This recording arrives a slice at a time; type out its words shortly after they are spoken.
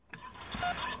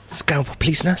Scalpel,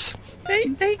 please, nurse. There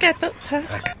you go, Doctor.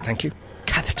 Okay, thank you.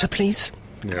 Catheter, please.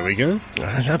 There we go.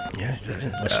 Nice and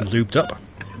lubed up.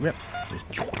 Yep.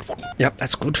 Yep,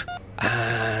 that's good.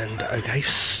 And, okay,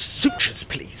 sutures,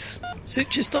 please.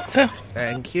 Sutures, Doctor.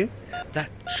 Thank you. That,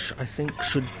 I think,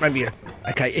 should... Maybe...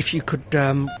 Okay, if you could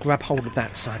grab hold of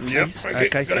that side, please. Yep,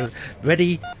 okay, so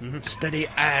ready, steady,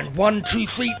 and 1, 2,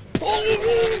 3, pull!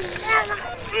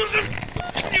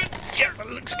 Yeah, that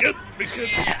looks good. Looks good.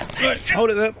 Right, hold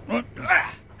it there. Right.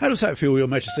 How does that feel, Your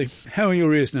Majesty? How are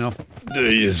your ears now?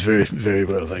 Yes, very, very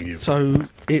well, thank you. So,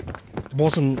 it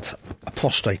wasn't a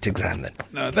prostate exam, then?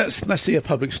 No, that's the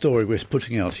public story we're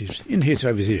putting out. He's in here to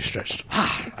have his ears stretched.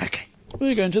 Okay.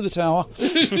 We're going to the tower.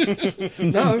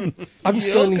 No, I'm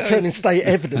still in turning state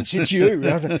evidence. It's you.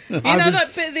 That bit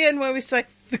at the end where we say,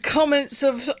 the comments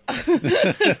of...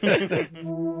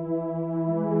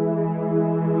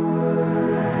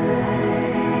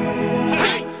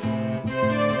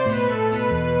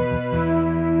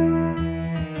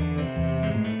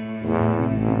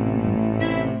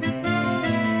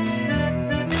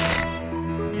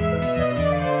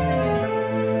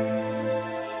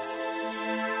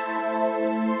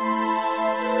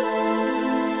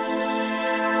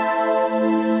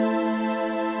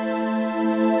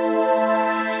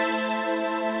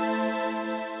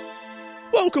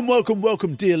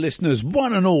 Welcome, dear listeners,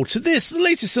 one and all, to this, the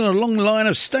latest in a long line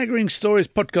of staggering stories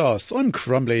podcasts. I'm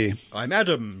Crumbly. I'm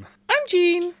Adam. I'm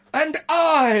Jean. And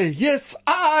I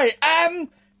am...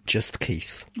 Just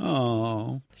Keith.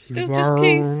 Oh, Still just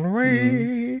Keith.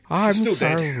 I'm still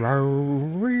so dead.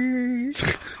 lonely.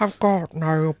 I've got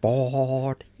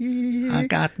nobody. I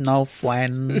got no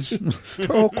friends.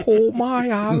 To call my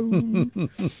own.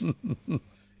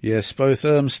 Yes, both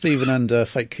Stephen and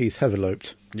fake Keith have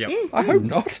eloped. Yep. I hope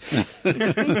not.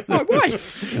 My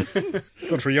wife.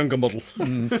 Gone for a younger model.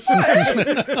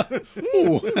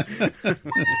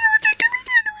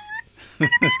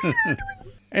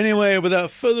 Anyway,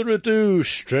 without further ado,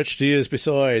 stretch the ears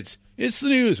besides. It's the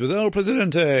news with El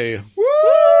Presidente.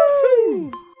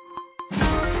 Woo!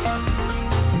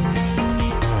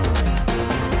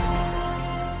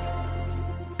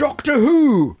 Doctor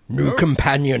Who, new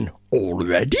companion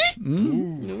already?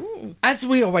 As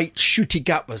we await Ncuti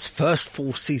Gatwa's first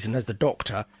full season as the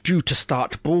Doctor, due to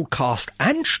start broadcast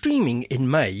and streaming in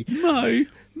May,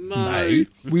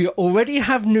 we already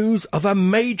have news of a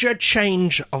major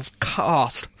change of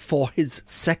cast for his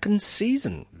second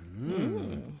season.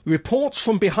 Reports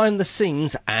from behind the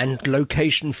scenes and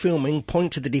location filming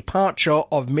point to the departure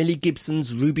of Millie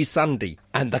Gibson's Ruby Sunday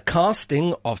and the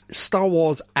casting of Star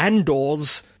Wars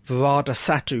Andor's Varada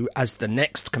Satu as the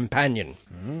next companion.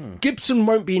 Gibson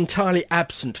won't be entirely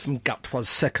absent from Gatwa's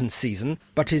second season,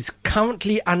 but is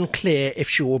currently unclear if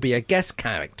she will be a guest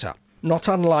character, not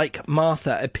unlike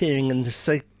Martha appearing in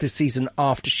the season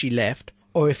after she left,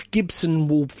 or if Gibson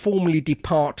will formally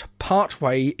depart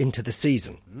partway into the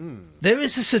season. There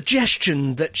is a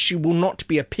suggestion that she will not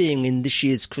be appearing in this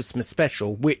year's Christmas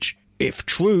special, which, if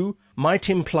true, might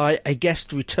imply a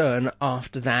guest return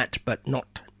after that, but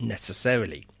not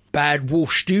necessarily. Bad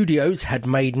Wolf Studios had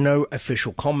made no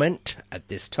official comment at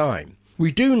this time.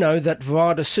 We do know that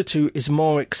Varada Satu is a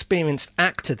more experienced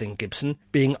actor than Gibson,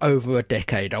 being over a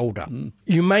decade older.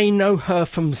 You may know her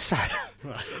from... What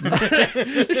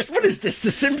is this, The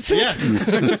Simpsons?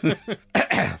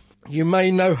 Yeah. You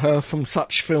may know her from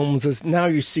such films as Now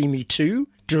You See Me Too,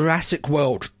 Jurassic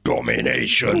World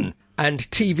Domination, and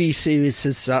TV series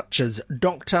such as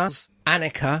Doctors,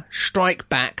 Annika, Strike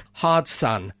Back, Hard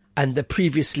Sun, and the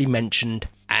previously mentioned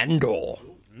Andor.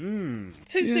 Two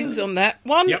things on that.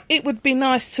 One, it would be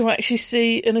nice to actually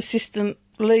see an assistant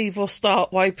leave or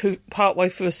partway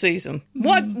through a season.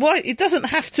 Why? It doesn't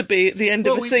have to be at the end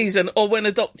of a season or when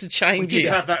a doctor changes. We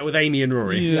did have that with Amy and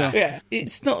Rory. Yeah,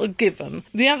 it's not a given.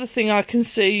 The other thing I can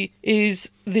see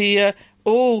is the,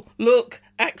 look,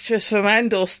 actress from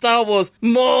Andor, Star Wars,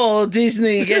 more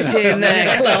Disney getting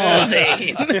their claws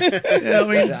in.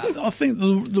 I think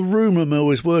the rumour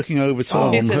mill is working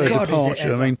overtime on her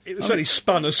departure. It was certainly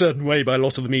spun a certain way by a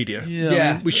lot of the media.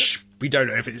 Which we don't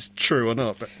know if it's true or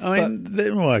not. But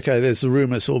there's the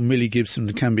rumour sort of Millie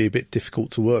Gibson can be a bit difficult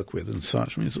to work with and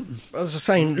such. As I was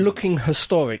saying, looking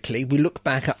historically, we look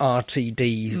back at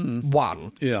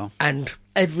RTD1, and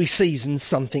every season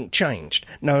something changed.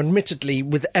 Now, admittedly,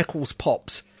 with Eccles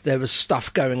Pops, there was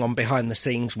stuff going on behind the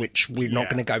scenes, which we're not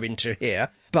going to go into here.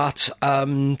 But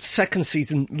second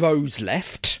season, Rose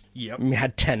left. Yep. We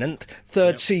had Tennant.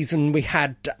 Third season, we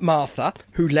had Martha,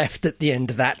 who left at the end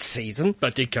of that season.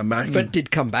 But did come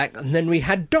back. And then we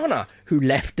had Donna, who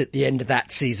left at the end of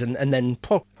that season and then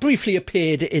briefly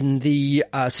appeared in the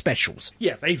specials.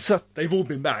 Yeah, they've all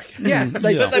been back. Yeah,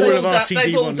 they've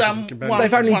all done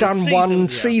only done one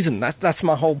season. season. That's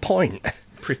my whole point.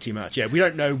 Pretty much, yeah. We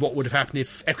don't know what would have happened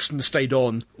if Eccleston stayed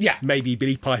on. Yeah. Maybe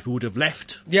Billy Piper would have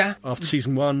left. Yeah. After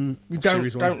season 1. We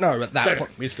don't know at that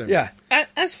point. We just don't. Yeah.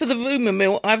 As for the rumour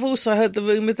mill, I've also heard the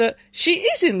rumour that she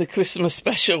is in the Christmas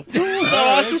special. So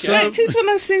I suspect it's one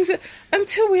of those things that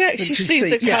until we actually see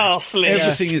the cast list.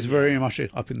 Everything is very much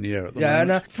up in the air at the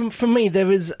moment. And for me,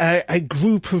 there is a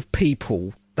group of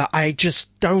people that I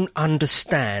just don't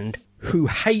understand who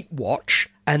hate watch.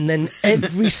 And then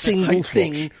every single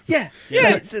thing... Watch. Yeah.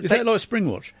 Is that like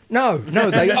Springwatch? No,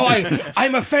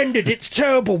 I'm offended, it's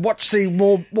terrible. What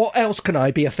else can I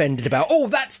be offended about? Oh,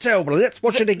 that's terrible, let's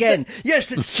watch it again.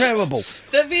 Yes, it's terrible.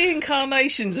 The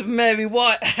reincarnations of Mary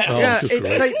Whitehouse.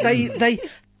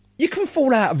 You can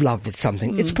fall out of love with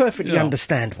something. It's perfectly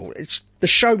understandable. The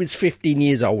show is 15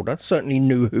 years older. Certainly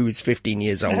New Who is 15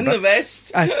 years older. And the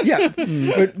rest.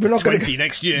 We're not 20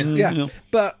 next year. Yeah.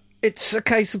 But it's a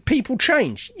case of people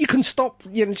change. You can stop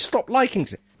liking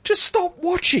it. Just stop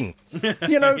watching.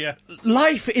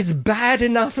 Life is bad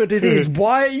enough as it is.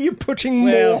 Why are you putting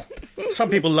more? Some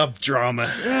people love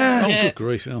drama. Good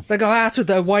grief, yeah. They go out of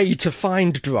their way to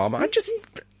find drama.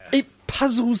 It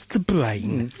puzzles the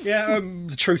brain.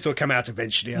 The truth will come out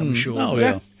eventually, I'm sure. Oh,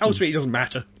 yeah. Ultimately, it doesn't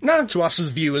matter. No. To us as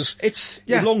viewers. As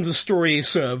long as the story is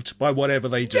served by whatever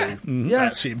they do.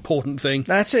 That's the important thing.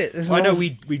 That's it. I know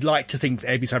we'd like to think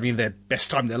that Abby's having their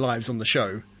best time of their lives on the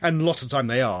show. And a lot of the time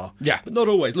they are. Yeah. But not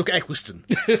always. Look at Eccleston.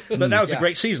 But that was a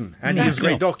great season. And he was a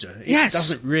great doctor. It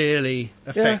doesn't really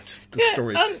affect the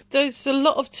stories. And there's a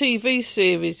lot of TV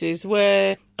series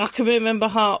where I can remember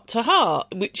Heart to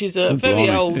Heart, which is a very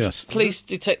old police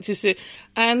detective series.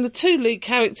 And the two lead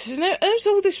characters, and there was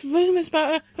all this rumours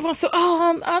about her. Everyone thought,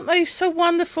 aren't they so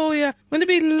wonderful? Yeah. Wouldn't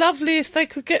it be lovely if they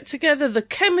could get together? The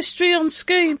chemistry on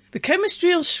screen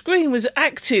was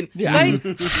acting. Yeah. They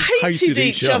hated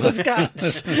each other's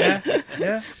guts.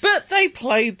 But they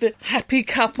played the happy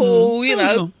couple,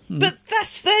 But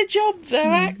that's their job.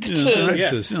 They're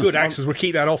actors. Good actors will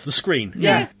keep that off the screen.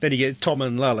 Yeah. Then you get Tom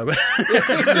and Lala. What's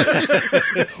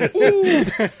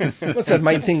the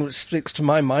main thing that sticks to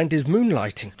my mind is moonlighting.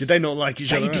 Did they not like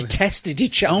each other? They detested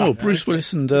each other. Oh, Bruce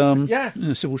Willis and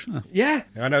Sybil. Yeah.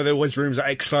 I know there was rumours at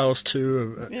X-Files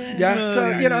too. So,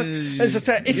 as I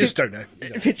said, don't know.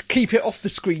 If you keep it off the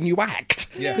screen, you act.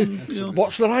 Yeah.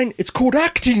 What's the line? It's called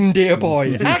acting, dear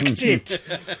boy. Act it.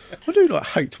 I do like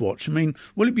hate watch. I mean,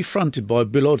 will it be fronted by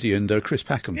Bill Oddie and Chris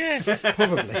Packham? Yeah.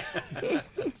 Probably.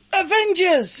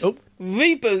 Avengers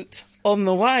reboot on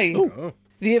the way. Oh.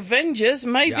 The Avengers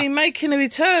may be making a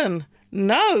return.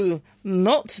 No,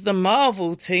 not the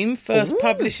Marvel team, first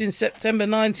published in September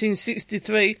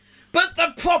 1963, but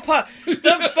the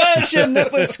version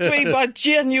that was screened by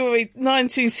January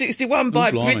 1961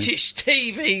 by British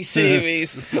TV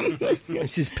series.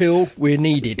 Mrs. Pill, we're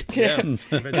needed. Current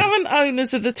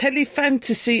owners of the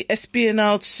telefantasy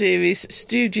espionage series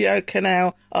Studio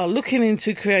Canal are looking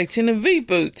into creating a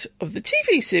reboot of the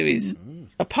TV series.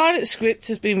 A pilot script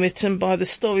has been written by the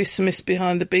storysmiths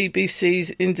behind the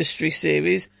BBC's industry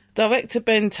series. Director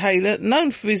Ben Taylor, known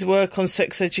for his work on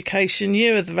Sex Education,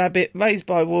 Year of the Rabbit, Raised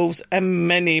by Wolves and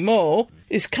many more,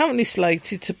 is currently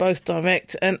slated to both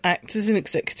direct and act as an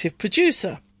executive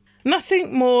producer.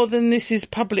 Nothing more than this is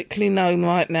publicly known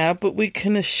right now, but we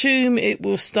can assume it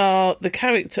will star the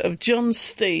character of John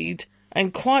Steed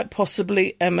and quite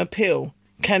possibly Emma Peel.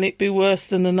 Can it be worse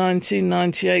than the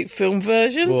 1998 film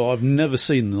version? Well, I've never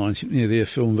seen the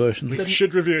film version. We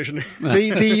should review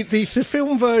it. The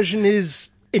film version is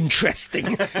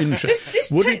interesting.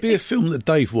 Would it be a film that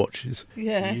Dave watches?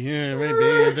 Yeah. Yeah, maybe.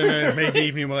 I don't know. Maybe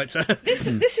even you might. This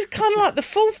is kind of like the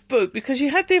fourth book, because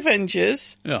you had the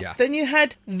Avengers, then you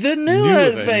had the New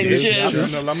Avengers.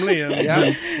 Jonah Lumley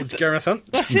and Gareth Hunt.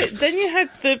 That's it. Then you had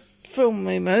the film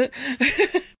remote.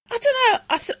 I don't know.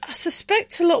 I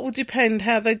suspect a lot will depend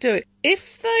how they do it.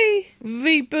 If they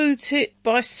reboot it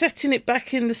by setting it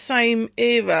back in the same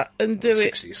era and do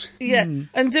 60s.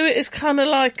 And do it as kind of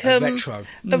like a retro.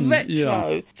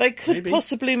 They could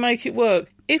possibly make it work.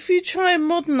 If you try and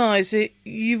modernise it,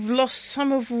 you've lost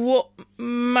some of what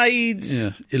made...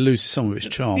 Yeah, it loses some of its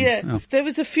charm. Yeah. There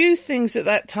was a few things at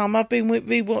that time. I've been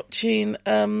rewatching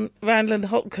Randall and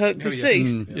Hopkirk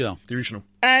Deceased. The original.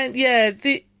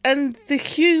 And the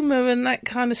humour and that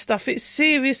kind of stuff, it's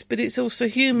serious, but it's also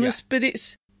humorous, but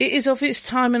it is of its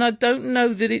time, and I don't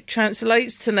know that it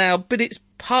translates to now, but it's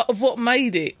part of what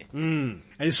made it. And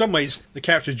in some ways, the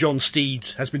character of John Steed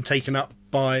has been taken up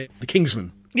by the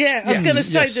Kingsman. Yeah, I was going to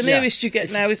say yes. the nearest you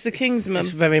get now is the Kingsman.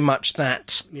 It's very much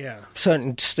that. Yeah.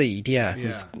 Certain Steed,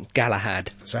 it's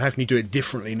Galahad. So how can you do it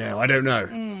differently now? I don't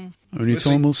know. Only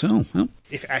time will tell. Yep.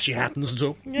 If it actually happens at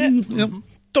all. Yeah. Yep.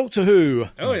 Doctor Who.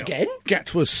 Oh, yeah. Again?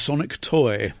 Gatwa's Sonic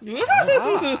toy.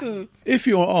 If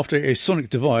you're after a Sonic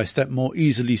device that more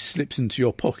easily slips into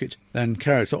your pocket, then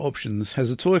Character Options has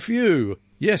a toy for you.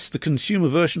 Yes, the consumer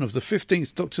version of the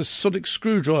 15th Doctor's Sonic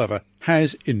screwdriver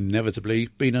has inevitably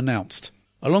been announced.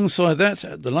 Alongside that,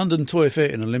 at the London Toy Fair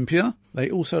in Olympia, they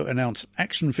also announced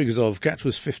action figures of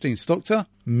Gatwa's 15th Doctor,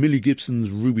 Millie Gibson's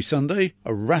Ruby Sunday,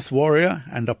 a Wrath Warrior,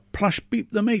 and a plush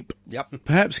Beep the Meep. Yep.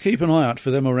 Perhaps keep an eye out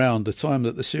for them around the time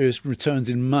that the series returns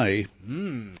in May.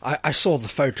 I saw the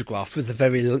photograph with a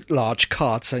very large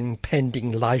card saying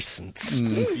pending license.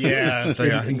 Yeah, I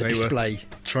think the they display.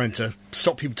 were trying to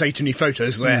stop people taking any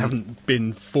photos that haven't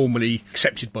been formally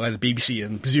accepted by the BBC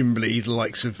and presumably the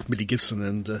likes of Millie Gibson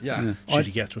and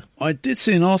Judy Gatwa. I did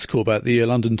see an article about the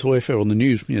London Toy Fair on the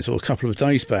news sort of a couple of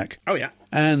days back. Oh, yeah.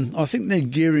 And I think they're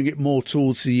gearing it more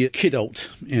towards the kidult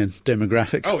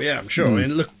demographic. Oh, yeah, I'm sure. I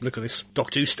mean, look at this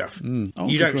Doctor Who stuff. Oh,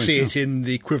 you don't great, see it in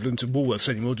the equivalent of Woolworths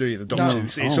anymore, do you? The Doctor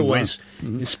Who. It's always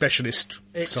in specialist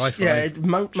sci-fi. Yeah,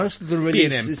 most of the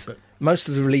releases, most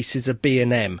of the releases are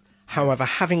B&M. However,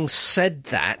 having said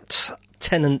that,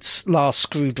 Tennant's last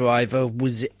screwdriver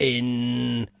was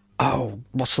in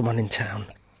what's the one in town?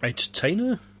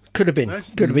 Entertainer? Could have been.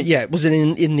 Yeah, it was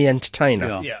in the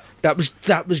Entertainer. Yeah. That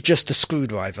was just a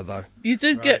screwdriver, though. You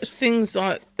do get things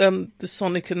like the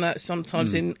Sonic and that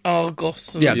sometimes in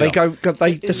Argos. And Yeah, the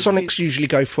Sonics usually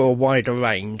go for a wider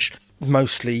range.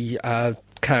 Mostly,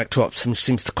 Character Options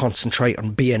seems to concentrate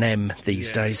on B&M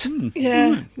these days.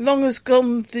 Yeah, long has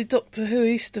gone the Doctor Who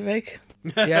Easter egg.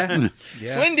 Yeah.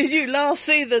 When did you last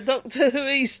see the Doctor Who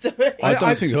Easter egg? I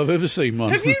don't think I've ever seen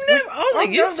one. Have you never? I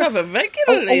used to have it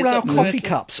regularly. All our Doctor coffee Who.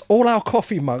 cups, all our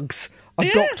coffee mugs are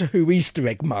Doctor Who Easter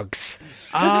egg mugs.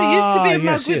 Because there used to be a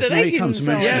mug with an now egg you come to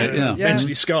inside. mention it, yeah.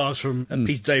 Mentally scars from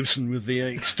Peter Davison with the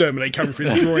exterminate coming for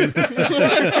his drawing.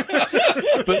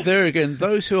 But there again,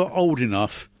 those who are old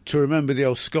enough to remember the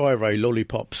old Skyray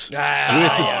lollipops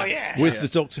with the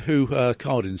Doctor Who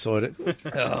card inside it,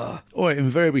 or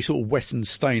invariably sort of wet and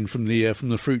stained from the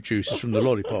fruit juices from the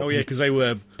lollipop. Oh, yeah, because they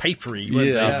were papery,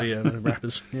 weren't they, the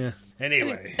wrappers? Yeah.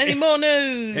 Anyway. Any more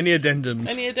news? Any addendums?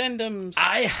 Any addendums?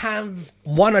 I have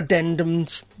one addendum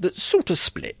that's sort of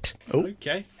split. Oh.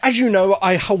 Okay. As you know,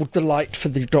 I hold the light for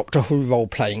the Doctor Who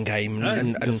role-playing game,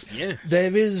 and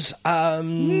there is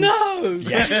No!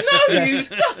 Yes. No, Yes.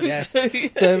 you don't! Yes.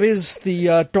 There is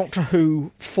the Doctor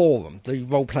Who forum, the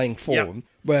role-playing forum,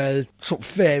 where sort of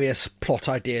various plot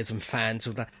ideas and fans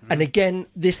of that. And again,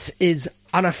 this is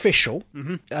unofficial.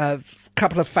 A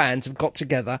couple of fans have got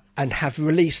together and have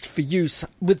released for use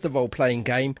with the role-playing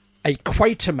game a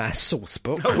Quatermass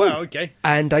sourcebook. Oh, wow, okay.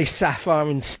 And a Sapphire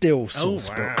and Steel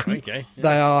sourcebook. Wow, okay. Yeah.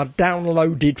 They are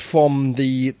downloaded from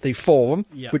the forum,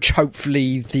 which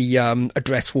hopefully the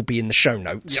address will be in the show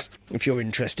notes if you're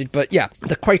interested. But yeah,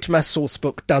 the Quatermass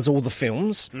sourcebook does all the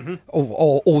films,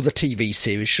 or all the TV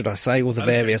series, should I say, all the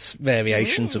various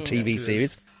variations of TV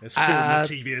series. There's film on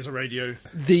TV as a radio.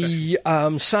 The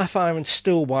Sapphire and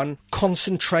Steel one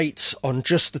concentrates on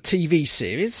just the TV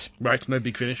series. Right, no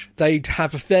Big Finish. They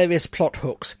have various plot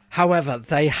hooks. However,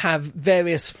 they have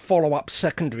various follow-up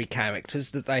secondary characters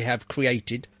that they have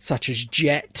created, such as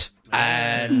Jet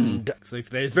and So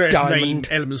there's various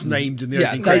elements named in the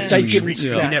opening credits which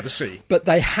you never see. But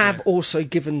they have also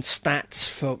given stats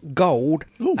for Gold,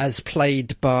 as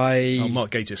played by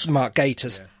Mark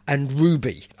Gatiss. And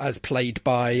Ruby, as played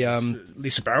by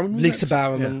Lisa Barrowman. Lisa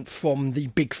Barrowman from the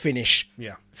Big Finish.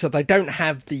 Yeah. So they don't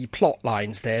have the plot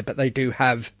lines there, but they do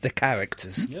have the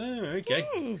characters. Yeah,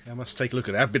 okay. I must take a look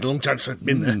at that. It's been a long time since I've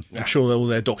been there. I'm sure all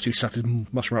their Doctor Who stuff is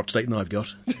much more up to date than I've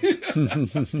got.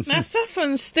 Now, Sapphire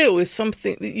and Steel is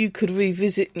something that you could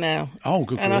revisit now. Oh,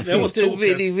 good. And I think it'll do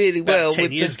really, really well. About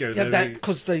 10 years ago,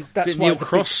 that's why Neil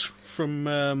Cross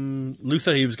from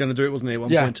Luther, he was going to do it, wasn't he, at one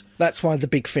point? That's why the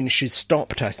Big Finishes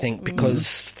stopped, I think,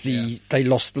 because they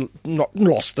lost not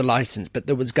lost the license, but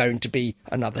there was going to be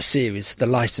another series. The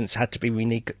license had to be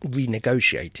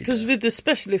renegotiated. Because with the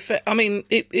special effect, I mean,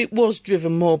 it was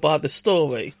driven more by the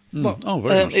story. Very much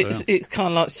so, It's kind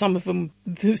of like some of them,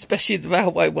 especially the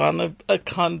Railway one, are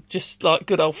kind of just like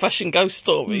good old-fashioned ghost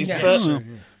stories. Yes. But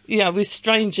with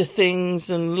Stranger Things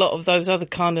and a lot of those other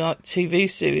kind of like TV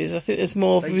series, I think there's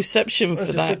more of a reception for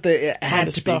that. It had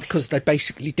to be because they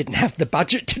basically didn't have the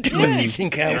budget to do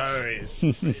anything else.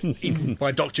 Even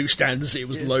by Doctor Who standards, it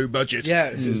was low budget. Yeah,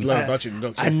 it was low budget. In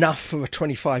Doctor Who. Enough for a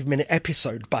 25-minute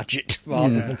episode budget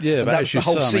rather than but that was the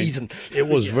whole season. It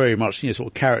was very much sort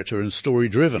of character and story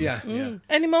driven.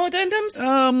 Any more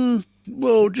addendums?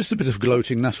 Well, just a bit of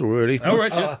gloating, that's all really. All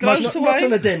right, Not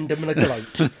an addendum and a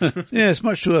gloat. Yes,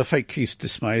 much to fake Keith's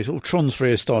dismay, sort of Tron 3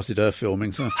 has started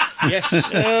filming. So. Yes.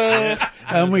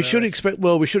 And we should expect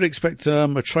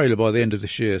a trailer by the end of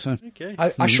this year. So. Okay.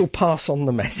 I shall pass on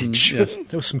the message. Yes.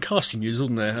 There was some casting news,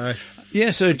 wasn't there?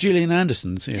 Yes, Gillian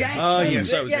Anderson's. Yeah.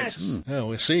 Yes, that was it. Oh,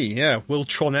 we'll see. Yeah, will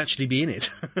Tron actually be in it?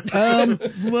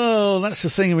 Well, that's the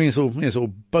thing. I mean, sort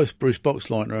of both Bruce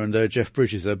Boxleitner and Jeff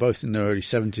Bridges, they're both in their early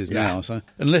 70s now. So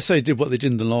unless they did what they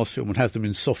did in the last film and have them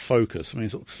in soft focus, I mean,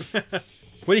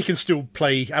 well, he can still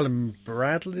play Alan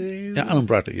Bradley. Yeah, Alan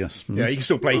Bradley, yes. Yeah, he can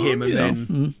still play him, and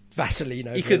then Vaseline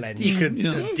over you could Len.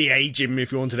 de-age him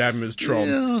if you wanted to have him as Tron.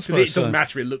 Yeah, because it doesn't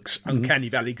matter; it looks uncanny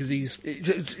valley because he's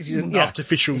an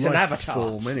artificial he's life an avatar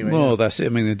form. Anyway, Well, that's it. I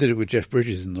mean, they did it with Jeff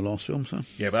Bridges in the last film, so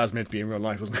yeah, but that was meant to be in real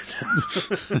life, wasn't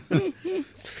it?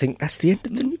 I think that's the end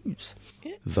of the news.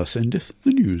 thus endeth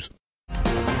the news.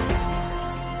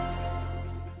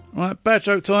 Right, bad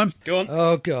joke time. Go on.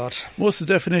 Oh, God. What's the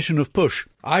definition of push?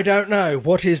 I don't know.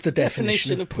 What is the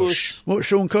definition of push? What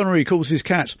Sean Connery calls his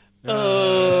cat?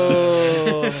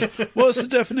 Oh. What's the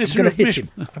definition of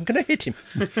I'm going to hit him.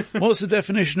 What's the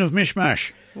definition of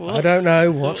mishmash? I don't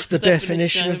know. What's the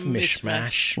definition of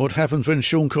mishmash? What happens when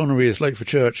Sean Connery is late for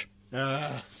church?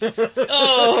 Oh. Get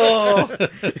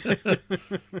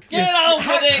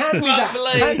over it, Hand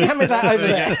me that over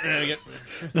there.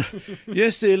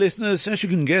 Yes, dear listeners, as you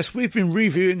can guess, we've been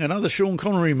reviewing another Sean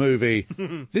Connery movie.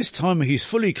 This time he's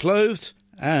fully clothed,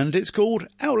 and it's called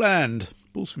Outland.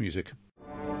 Balls for music.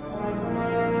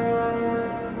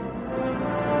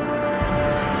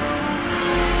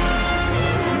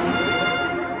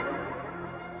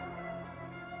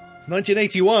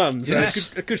 ...1981, so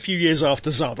Yes. a good few years after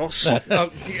Zardos.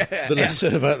 The less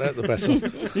said about that, the better.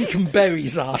 You can bury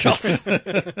Zardos.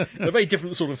 A very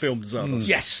different sort of film to Zardos.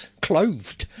 Yes,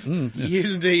 clothed. He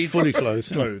is indeed. Fully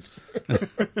clothed. Clothed.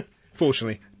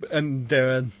 Fortunately. And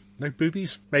there are no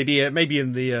boobies? Maybe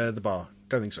in the bar.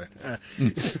 Don't think so.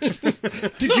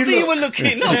 Did you You were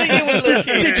looking. Not that you were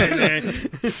looking.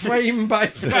 frame by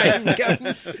frame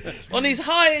go? On his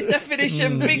high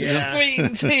definition big screen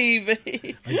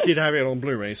TV. I did have it on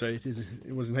Blu-ray, so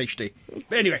it was in HD.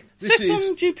 But anyway, this Set is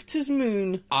on Jupiter's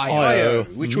moon. Io,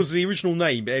 which was the original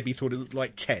name, but Ebbie thought it looked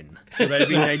like 10. So they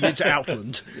renamed it to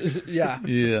Outland. Yeah.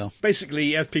 Yeah.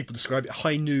 Basically, as people describe it,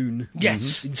 high noon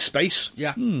Yes. in space.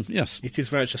 Yeah. Yes. It is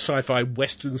very much a sci-fi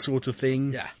western sort of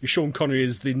thing. Yeah. Sean Connery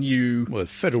is the new Well,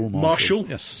 Federal Marshal.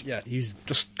 Yes. Yeah. He's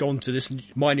just gone to this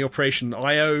mining operation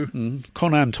Io,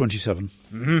 Conam 27.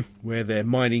 where they're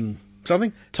mining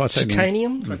something.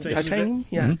 Titanium. Titanium?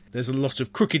 Yeah. There's a lot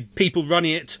of crooked people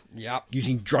running it, Yeah.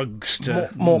 using drugs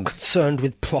to... More concerned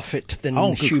with profit than Oh,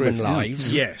 good human grief, yeah.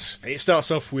 lives. Yes. It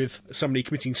starts off with somebody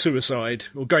committing suicide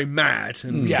or going mad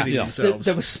and Yeah. killing There, themselves.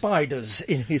 there were spiders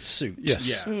in his suit. Yes.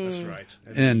 Yeah, that's right.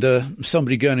 And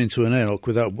somebody going into an airlock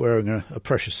without wearing a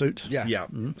pressure suit. Yeah. Yeah.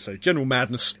 So general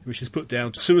madness, which is put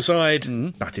down to suicide,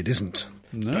 but it isn't.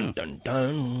 No. Dun,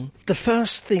 dun. The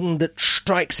first thing that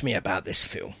strikes me about this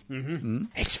film,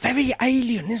 it's very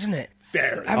alien, isn't it?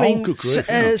 Very. I mean, good grief,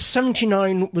 yeah.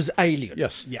 79 was Alien.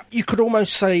 Yes. Yeah. You could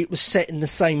almost say it was set in the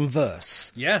same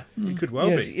verse. Yeah, it could well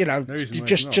be. You know, No reason why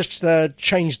just it's not.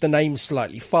 change the name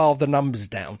slightly, file the numbers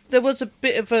down. There was a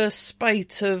bit of a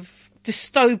spate of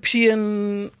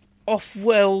dystopian,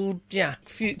 off-world,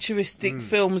 futuristic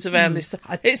films around this.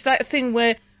 It's that thing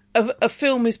where a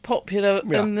film is popular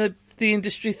and the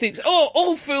industry thinks,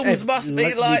 all films must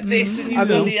be like this, and you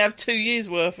only have 2 years'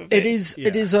 worth of it.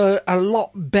 It is a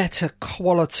lot better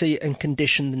quality and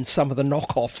condition than some of the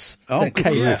knockoffs that good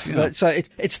came grief, off. yeah. But so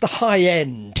it's the high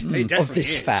end of definitely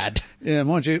this is. fad. Yeah,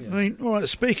 mind you, I mean, all right,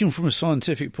 speaking from a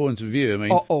scientific point of view, I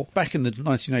mean, back in the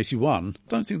 1981, I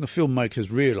don't think the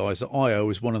filmmakers realised that Io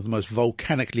is one of the most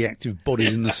volcanically active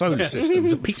bodies in the solar system.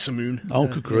 The pizza moon. Oh,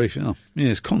 good grief, yeah. Yeah,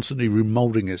 it's constantly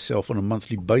remoulding itself on a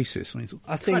monthly basis. I mean,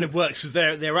 I think Kind of works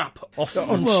because they're up off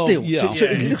on Well, stilts. yeah.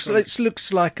 It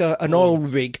looks like an oil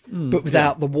rig, but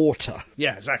without the water.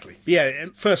 Yeah, exactly. Yeah,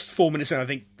 first 4 minutes in, I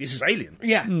think this is Alien.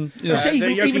 Yeah. yeah. So The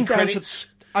even opening down credits. to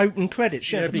open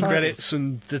credits. Yeah, The the opening titles. credits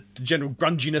and the general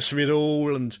grunginess of it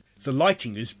all, and the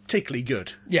lighting is particularly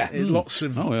good. Yeah. Lots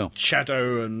of Oh, yeah.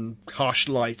 shadow and harsh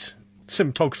light.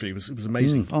 Cinematography was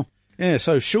amazing. Oh. Yeah,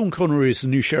 so Sean Connery is the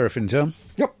new sheriff in town.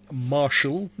 Yep.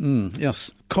 Marshall.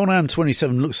 Yes. Conham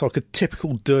 27 looks like a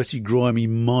typical dirty, grimy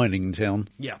mining town.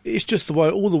 Yeah. It's just the way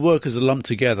all the workers are lumped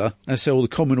together. And so all the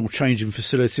communal changing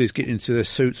facilities get into their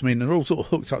suits. I mean, they're all sort of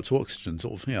hooked up to oxygen,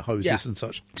 sort of, hoses and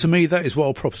such. To me, that is what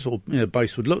a proper sort of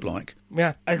base would look like.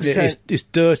 Yeah. It's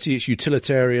dirty, it's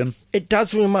utilitarian. It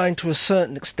does remind to a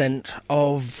certain extent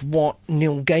of what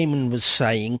Neil Gaiman was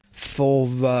saying for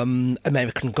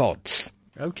American Gods.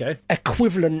 Okay.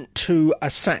 Equivalent to a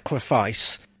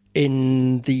sacrifice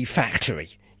in the factory.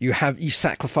 You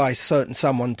sacrifice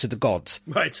someone to the gods.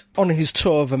 Right. On his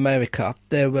tour of America,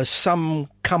 there were some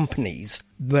companies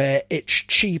where it's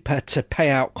cheaper to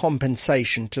pay out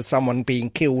compensation to someone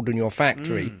being killed in your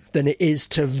factory than it is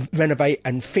to renovate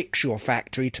and fix your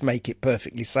factory to make it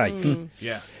perfectly safe.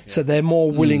 Yeah. So they're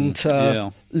more willing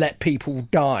to let people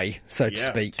die, so to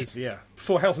speak. Yeah.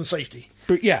 For health and safety.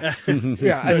 But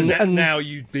and now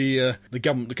you'd be the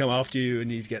government to come after you,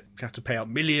 and you'd have to pay out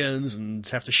millions and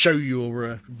have to show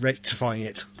you're rectifying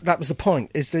it. That was the point,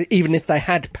 is that even if they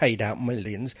had paid out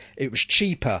millions, it was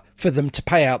cheaper for them to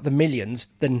pay out the millions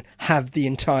than have the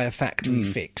entire factory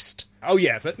fixed. Oh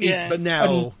yeah, but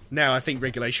now I think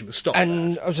regulation was stopped.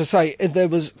 And as I say, there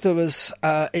was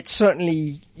it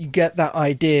certainly, you get that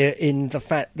idea in the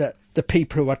fact that the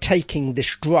people who are taking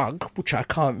this drug, which I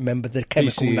can't remember the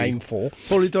chemical name for.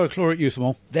 Polydichloric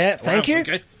ethanol. Thank you.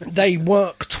 Okay. They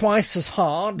work twice as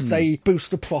hard. They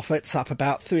boost the profits up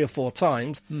about 3 or 4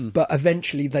 times, but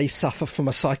eventually they suffer from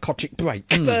a psychotic break.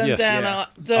 Burn out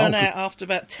after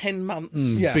about 10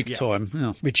 months. Big time.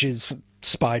 Yeah. Which is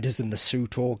spiders in the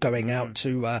suit or going out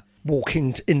to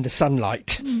walking in the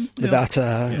sunlight without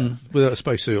a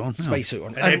spacesuit on. Spacesuit on.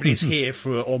 And everybody's here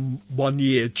on 1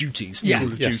 year duties.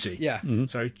 Duty. Yeah.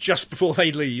 So just before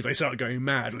they leave, they start going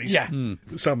mad. At least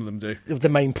some of them do. The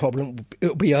main problem,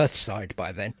 it'll be Earthside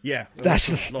by then. Yeah. That's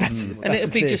and it'll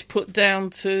be just put down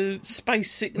to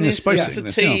space sickness,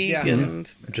 fatigue,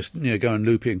 and just go and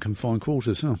loopy in confined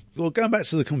quarters. Huh? Well, going back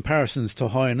to the comparisons to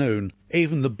High Noon,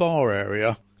 even the bar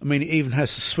area. I mean, it even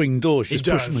has the swing doors. You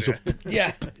just push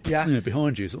them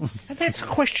behind you. That's a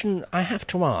question I have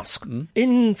to ask.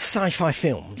 In sci-fi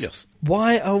films,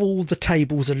 why are all the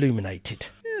tables illuminated?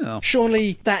 Yeah.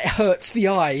 Surely that hurts the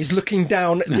eyes looking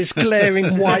down at this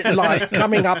glaring white light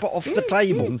coming up off the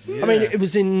table. I mean, it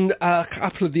was in a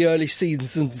couple of the early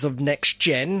seasons of Next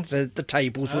Gen, the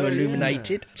tables were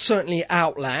illuminated. Certainly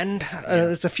Outland.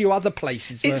 There's a few other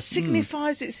places where... It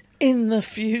signifies it's in the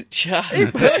future.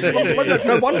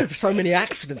 No wonder there's so many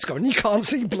accidents going. You can't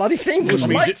see bloody things.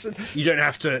 You don't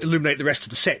have to illuminate the rest of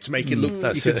the set to make it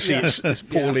look... You can see it's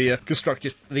poorly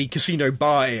constructed. The casino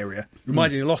bar area,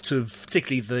 reminding a lot of,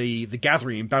 particularly the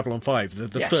Gathering in Babylon 5,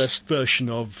 the first version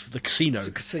of the casino.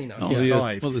 The casino.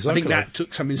 I think that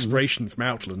took some inspiration from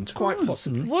Outland. Quite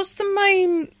possibly. Was the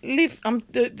main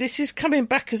this is coming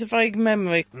back as a vague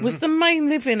memory. Was the main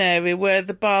living area where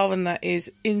the bar and that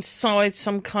is inside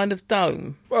some kind of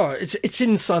dome? Well, it's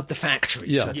inside the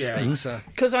factory, so to speak.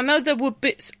 Because I know there were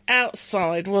bits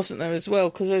outside, wasn't there, as well?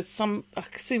 Because I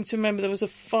seem to remember there was a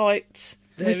fight...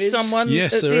 With someone at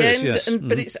the end,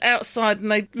 but it's outside and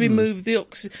they remove the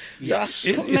oxygen. Yes.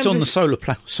 It's on the solar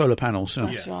panels. Yeah.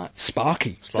 That's right.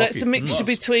 Sparky. So it's a mixture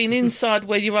between inside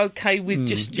where you're okay with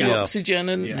just your oxygen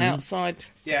and outside.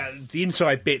 Yeah, the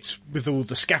inside bits with all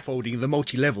the scaffolding, the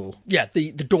multi-level. Yeah,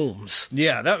 the dorms.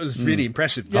 Yeah, that was really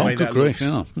impressive. The way good that grief,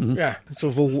 looked. Yeah,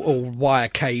 sort of all wire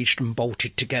caged and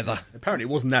bolted together. Apparently it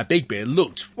wasn't that big, but it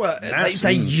looked... Well,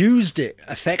 they used it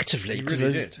effectively. They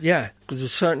really did. Yeah,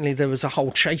 because certainly there was a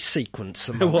whole chase sequence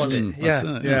amongst it. Yeah,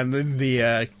 and then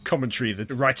the commentary,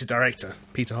 the writer-director,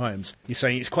 Peter Hyams, he's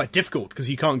saying it's quite difficult because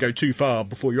you can't go too far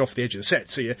before you're off the edge of the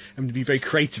set, so you're having to be very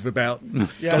creative about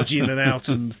dodging in and out.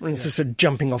 And it's just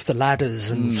jumping off the ladders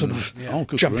and sort of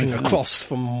jumping across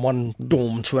from one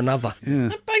dorm to another. Yeah.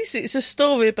 And basically, it's a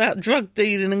story about drug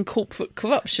dealing and corporate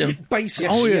corruption.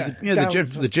 Basically,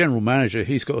 the general manager,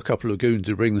 he's got a couple of goons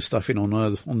who bring the stuff in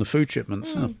on the food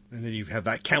shipments. And then you have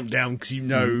that countdown because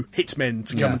hitmen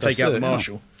to come and take out the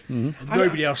marshal.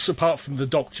 Nobody else apart from the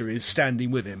doctor is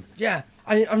standing with him. Yeah.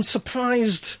 I'm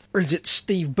surprised, or is it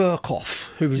Steve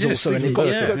Burkoff, who was also in it?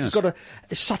 Got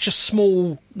such a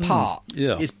small part.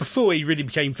 Yeah. It's before he really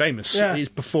became famous. Yeah. It's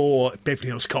before Beverly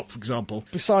Hills Cop, for example.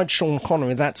 Besides Sean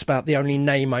Connery, that's about the only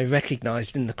name I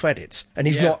recognised in the credits. And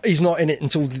he's not in it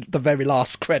until the very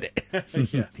last credit.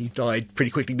 He died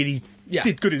pretty quickly, but he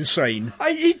did good insane.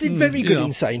 He did very good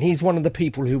insane. He's one of the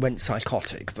people who went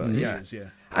psychotic, but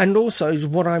And also,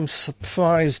 what I'm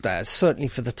surprised at, certainly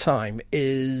for the time,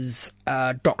 is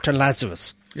Dr.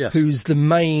 Lazarus, who's the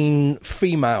main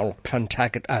female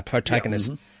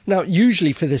protagonist. Now,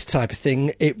 usually for this type of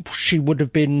thing, she would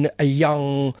have been a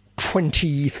young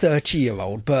 20,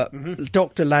 30-year-old, but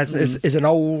Dr. Ladd is an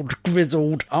old,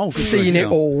 grizzled, seen it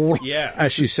all. Yeah.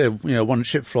 As you said, one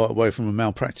ship flight away from a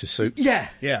malpractice suit. Yeah.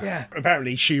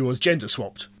 Apparently she was gender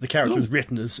swapped. The character was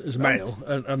written as male,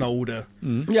 an older,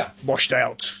 washed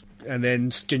out, and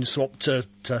then gender swapped to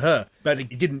her. But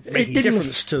it didn't make any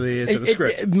difference to the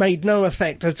script. It made no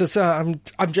effect. As I say,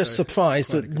 I'm just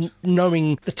surprised that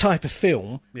knowing the type of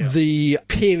film, the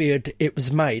period it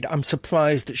was made, I'm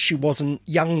surprised that she wasn't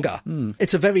younger.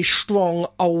 It's a very strong,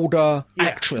 older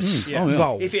actress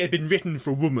role. If it had been written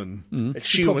for a woman,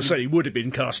 she almost certainly would have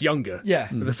been cast younger. Yeah.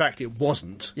 But the fact it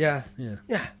wasn't. Yeah.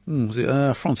 Was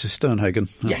it Frances Sternhagen?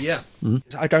 Yes. Yeah.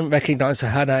 I don't recognise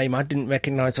her name. I didn't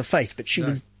recognise her face, but she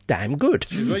was damn good.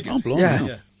 She was very good. Oh, blimey.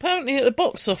 Yeah. Apparently at the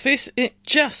box office, it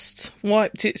just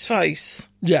wiped its face.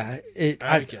 Yeah.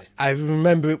 I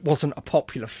remember it wasn't a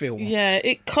popular film. Yeah,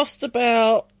 it cost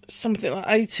about something like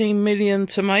 18 million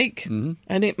to make, and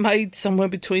it made somewhere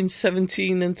between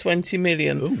 17 and 20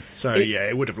 million. Ooh. So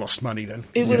it would have lost money then.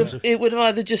 It would have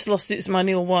either just lost its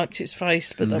money or wiped its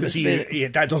face. But that was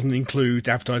that doesn't include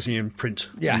advertising and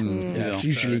print. Yeah, it's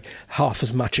usually half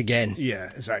as much again. Yeah,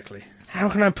 exactly. How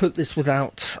can I put this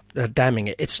without damning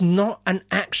it? It's not an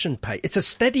action pace. It's a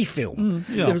steady film.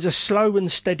 There is a slow and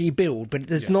steady build, but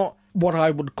it is not what I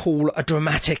would call a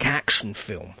dramatic action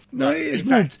film. No,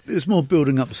 it's more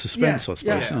building up the suspense, I suppose.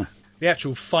 Yeah. The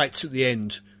actual fights at the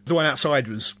end, the one outside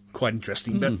was quite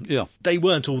interesting, but they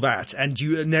weren't all that, and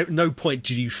at no point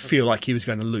did you feel like he was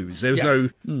going to lose. There was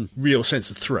no real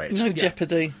sense of threat. No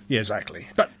jeopardy. Yeah, exactly.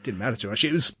 But it didn't matter too much.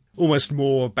 It was almost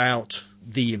more about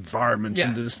the environment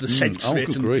and the sense of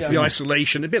it and the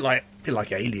isolation, a bit like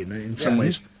Alien in some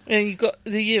ways. Yeah, you got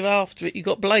the year after it, you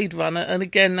got Blade Runner, and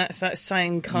again that's that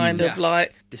same kind of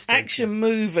like action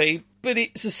movie, but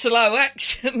it's a slow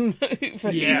action movie.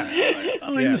 Yeah,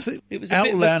 I mean, it was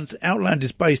Outland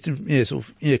is based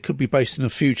in could be based in a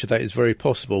future that is very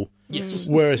possible. Yes.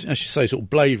 Whereas, as you say, sort of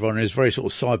Blade Runner is very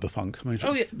sort of cyberpunk. I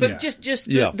mean, just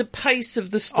the pace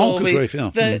of the story. Oh, good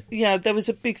grief, there was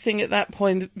a big thing at that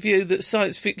point of view that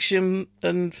science fiction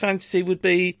and fantasy would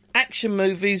be action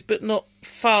movies, but not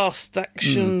fast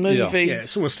action movies. Yeah,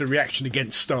 it's almost a reaction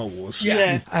against Star Wars.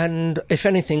 Yeah. And if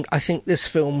anything, I think this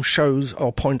film shows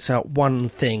or points out one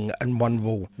thing and one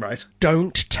rule. Right.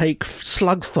 Don't take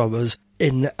slug throwers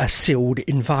in a sealed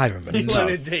environment. Well,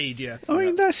 indeed, yeah. I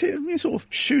mean, that's it. I mean, sort of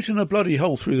shooting a bloody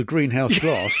hole through the greenhouse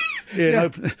glass and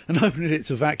opening it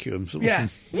to vacuum.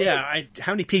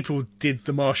 How many people did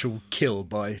the Marshal kill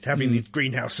by having the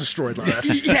greenhouse destroyed like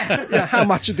that? How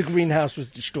much of the greenhouse was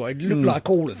destroyed? It looked like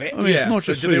all of it. I mean, it's not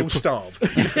just did they all starve?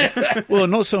 Well,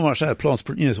 not so much that plants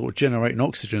sort of generating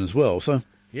oxygen as well, so...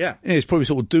 Yeah, it's probably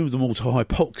sort of doomed them all to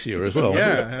hypoxia as well.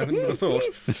 Yeah, I hadn't have thought.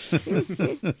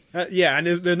 And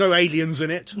there are no aliens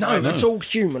in it. No, it's all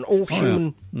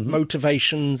human.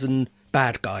 Motivations and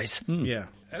bad guys. Yeah.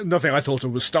 Another thing I thought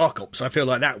of was Star Cops. I feel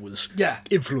like that was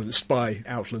influenced by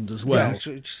Outland as well.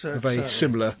 A very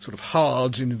similar sort of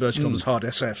hard, in inverted commas, hard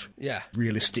SF. Yeah.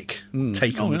 Realistic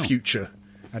take on the future.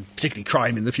 And particularly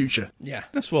crime in the future. Yeah.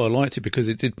 That's why I liked it, because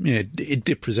it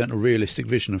did present a realistic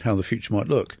vision of how the future might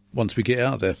look once we get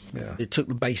out there. Yeah. It took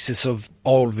the basis of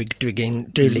oil rig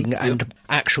drilling and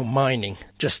actual mining,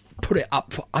 just put it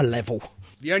up a level.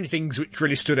 The only things which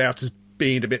really stood out as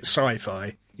being a bit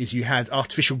sci-fi is you had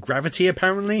artificial gravity,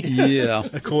 apparently. Yeah.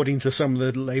 According to some of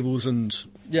the labels, and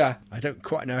I don't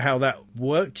quite know how that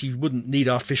worked. You wouldn't need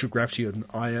artificial gravity on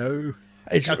Io.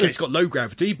 It's got low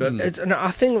gravity, but...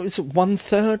 I think it was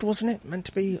 1/3, wasn't it? Meant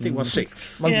to be... I think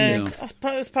 1/6. 1/6.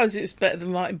 I suppose it's better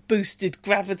than like boosted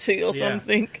gravity or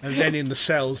something. And then in the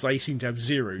cells, they seem to have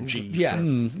 0 G. Yeah.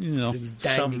 It was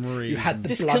some reason. You had the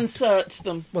disconcert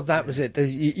them. Well, that was it.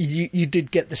 You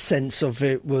did get the sense of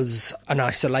it was an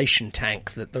isolation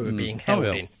tank that they were being held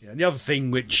in. Yeah. And the other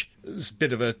thing, which is a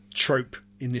bit of a trope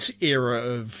in this era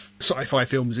of sci-fi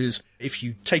films, is if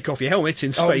you take off your helmet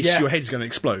in space, your head's going to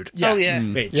explode. Yeah. Oh, yeah.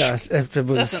 There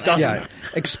was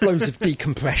explosive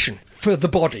decompression for the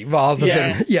body rather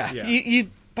than...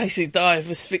 You basically die of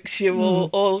asphyxia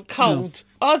or cold,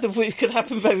 either of which could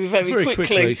happen very, very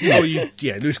quickly. Well, you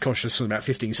lose consciousness in about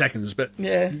 15 seconds, but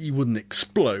you wouldn't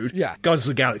explode. Yeah. Guardians of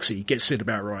the Galaxy gets it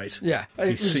about right. Yeah.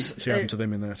 You see what happened to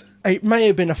them in that. It may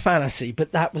have been a fantasy,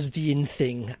 but that was the in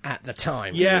thing at the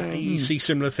time. Yeah, you see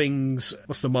similar things.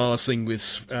 What's the Mars thing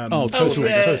with... Total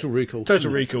Recall.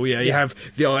 Total Recall, you have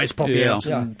the eyes popping out.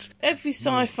 Every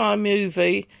sci-fi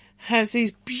movie has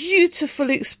these beautiful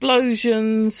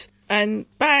explosions and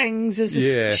bangs as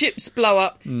the ships blow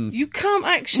up. You can't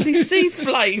actually see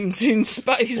flames in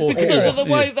space because of the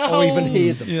way the whole... Or even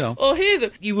hear them. Yeah. Or hear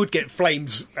them. You would get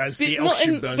flames as the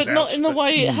oxygen burns out. But not in the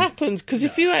way it happens, because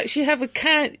if you actually have a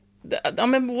can... I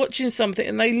remember watching something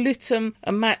and they lit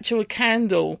a match or a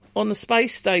candle on the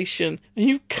space station and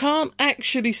you can't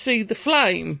actually see the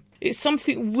flame. It's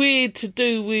something weird to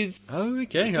do with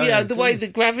the way the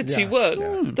gravity works.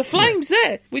 Yeah. The flame's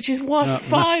there, which is why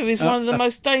fire is one of the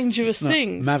most dangerous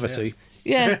things. Mavity.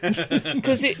 Yeah,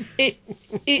 because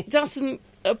it doesn't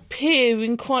appear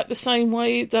in quite the same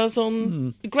way it does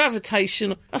on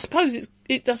gravitation. I suppose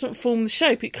it doesn't form the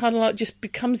shape. It kind of like just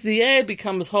becomes, the air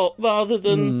becomes hot rather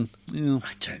than I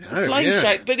don't know, flame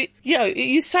shape. But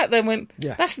you sat there and went,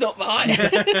 that's not right.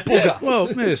 Well,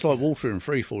 it's like water in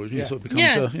free fall. It sort of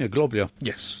becomes globular.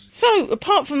 Yes. So,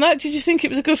 apart from that, did you think it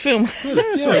was a good film?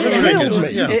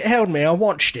 It held me. I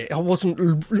watched it. I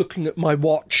wasn't looking at my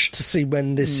watch to see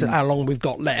when how long we've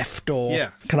got left,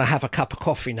 or can I have a cup of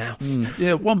coffee now?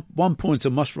 Yeah, one point I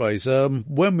must raise.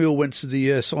 When we all went to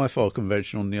the sci-fi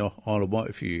convention on the Isle of Wight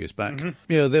a few years back,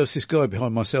 there was this guy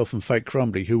behind myself and Fake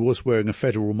Crumbly who was wearing a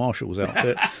Federal Marshal's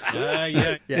outfit.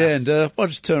 And I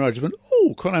just turned around and went,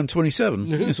 "Oh, Con-Am 27."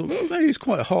 He's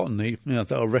quite hot, and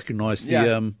that I recognised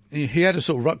the. He had a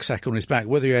sort of rucksack on his back.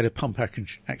 Whether he had a pump action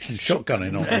shotgun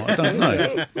in or not, I don't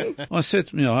know. I said,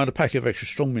 I had a packet of extra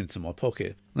strong mints in my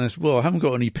pocket, and I said, "Well, I haven't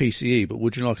got any PCE, but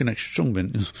would you like an extra strong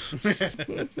mint?"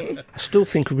 I still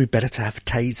think it would be better to have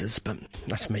tasers, but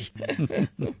that's me.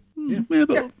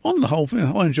 But on the whole,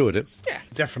 I enjoyed it. Yeah,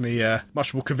 definitely a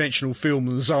much more conventional film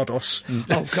than Zardos.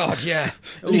 Oh, God, yeah.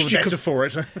 At least you could for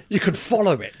it. You could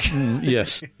follow it.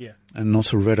 Yes. And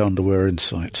not a red underwear in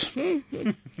sight.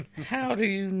 How do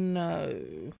you know?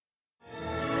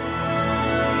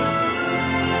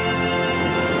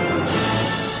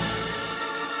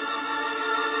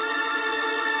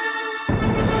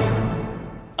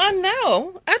 And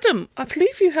now, Adam, I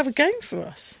believe you have a game for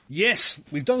us. Yes,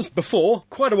 we've done this before,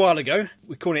 quite a while ago.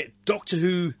 We're calling it Doctor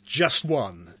Who Just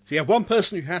One. So you have one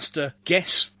person who has to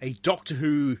guess a Doctor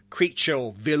Who creature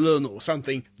or villain or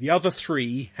something. The other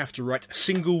three have to write a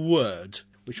single word,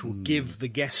 which will give the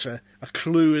guesser a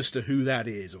clue as to who that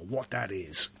is or what that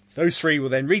is. Those three will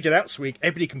then read it out so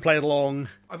everybody can play along.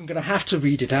 I'm going to have to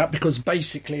read it out because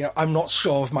basically I'm not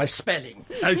sure of my spelling.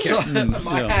 Okay. So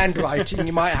my handwriting,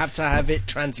 you might have to have it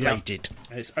translated.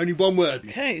 And it's only one word.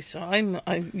 Okay, so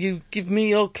you give me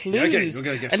your clues. Okay, you're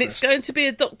going to guess and first. It's going to be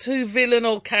a Doctor Who villain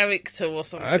or character or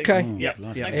something. Okay.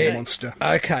 Okay. Monster.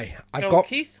 Okay. Go on,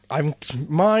 Keith.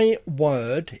 My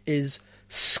word is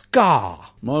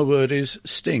scar. My word is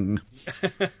sting.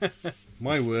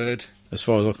 My word, as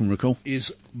far as I can recall,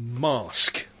 is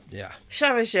mask. Yeah.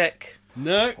 Sharajek.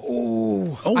 No.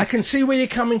 Oh, I can see where you're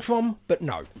coming from, but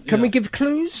no. Can we give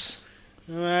clues?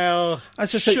 Well,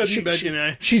 as I said,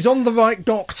 shouldn't, she's on the right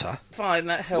doctor. Fine,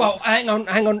 that helps. Well, hang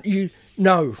on.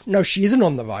 No, she isn't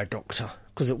on the right doctor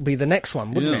because it would be the next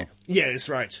one, wouldn't it? Yeah, that's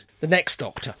right. The next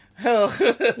doctor. Oh,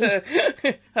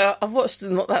 I watched it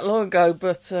not that long ago,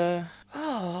 but.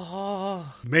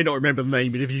 You may not remember the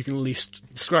name, but if you can at least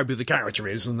describe who the character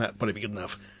is, then that'd probably be good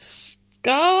enough.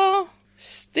 Scar,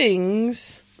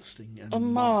 stings, Sting and a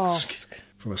mask.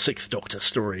 From a Sixth Doctor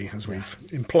story, as we've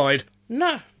implied.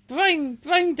 No, brain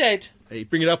dead. Hey,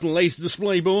 bring it up on the laser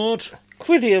display board.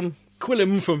 Quilliam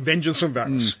from Vengeance on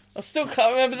Varos. I still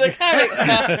can't remember the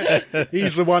character.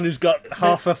 He's the one who's got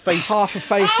half a face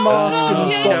mask, and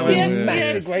he's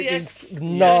got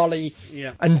gnarly,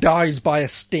 and dies by a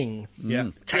sting.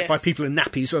 Yeah, attacked by people in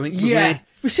nappies, I think. Yeah,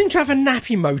 we seem to have a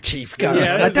nappy motif going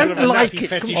on. I don't like it.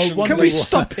 Can we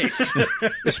stop it?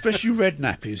 Especially red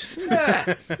nappies.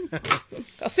 Yeah.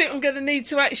 I think I'm going to need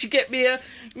to actually get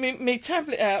me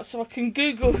tablet out so I can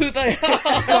Google who they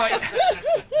are. Right.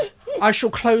 I shall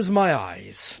close my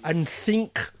eyes and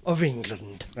think of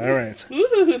England. All right. Ooh.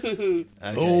 Okay.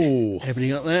 Oh, everybody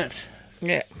got that?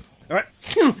 Yeah. All right.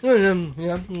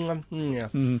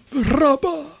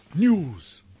 Rubber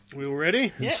news. We all ready?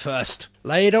 Who's first?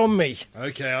 Lay it on me.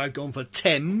 Okay, I've gone for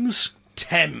Thames.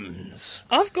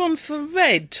 I've gone for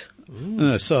red.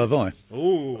 So have I.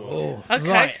 Oh.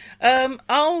 Okay. Right.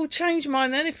 I'll change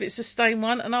mine then if it's a stain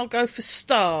one, and I'll go for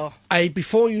star.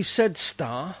 Before you said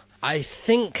star, I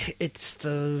think it's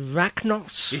the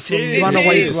Rachnos from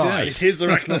Runaway Bride. It is the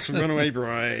Rachnos from Runaway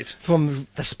Bride. From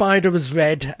The Spider Was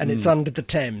Red, and it's under the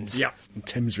Thames. Yeah,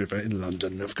 Thames River in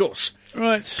London, of course.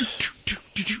 Right.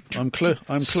 I'm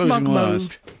closing Smug my eyes.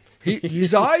 mode.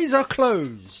 His eyes are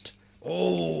closed.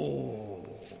 Oh.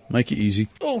 Make it easy.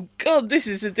 Oh, God, this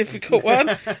is a difficult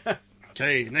one.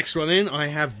 Okay, next one in, I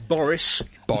have Boris.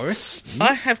 Boris.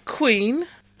 I have Queen.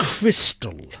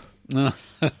 Crystal.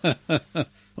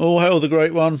 Oh, hail the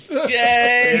great one.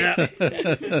 Yay!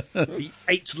 The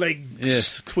 8 legs.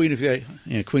 Yes, Queen of the 8.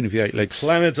 Yeah, Queen of the 8 legs.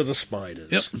 Planet of the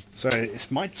Spiders. Yep. So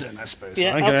it's my turn, I suppose.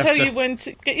 Yeah, I'm I'll gonna tell have you when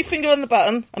to get your finger on the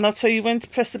button, and I'll tell you when to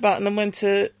press the button and when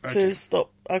to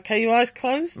stop. Okay, your eyes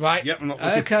closed? Right. Yep, I'm not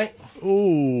looking. Okay.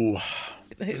 Ooh.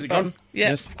 Hit Is the it button. gone? Yeah,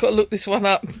 Yes. I've got to look this one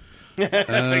up.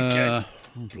 Okay.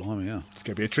 Oh, blimey, yeah. It's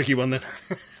going to be a tricky one then.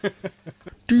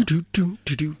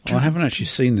 I haven't actually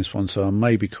seen this one, so I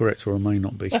may be correct or I may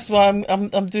not be. That's why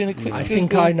I'm doing a quick I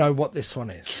think Google. I know what this one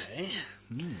is.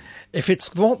 If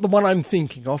it's not the one I'm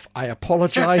thinking of, I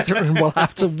apologise and will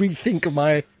have to rethink of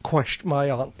my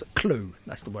clue.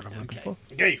 That's the word I'm looking for.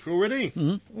 Okay, you all ready?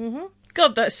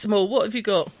 God, that's small. What have you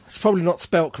got? It's probably not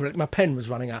spelt correct. My pen was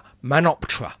running out.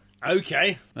 Manoptera.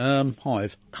 Okay.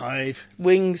 Hive. Hive.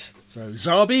 Wings. So,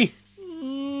 Zarbi?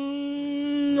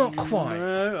 Not quite.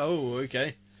 Oh,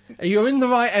 okay. You're in the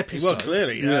right episode. Well,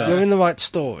 clearly. You're in the right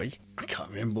story. I can't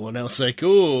remember what else they're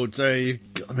called. So,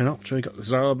 you've got the Menoptera, you've got the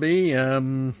Zarbi.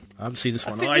 I haven't seen this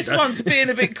one I think either. this one's being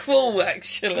a bit cruel,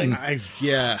 actually.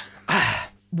 Yeah.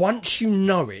 Once you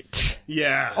know it,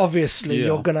 Yeah. obviously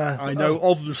you're gonna. I know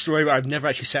of the story, but I've never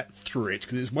actually sat through it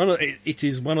because it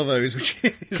is one of those which.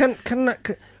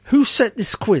 Who set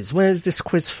this quiz? Where's this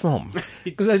quiz from?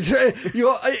 Because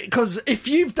if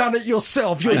you've done it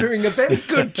yourself, you're doing a very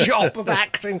good job of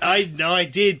acting. I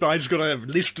did, but I just got a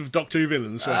list of Doctor Who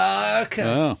villains. So Okay.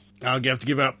 Oh. I'll have to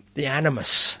give up. The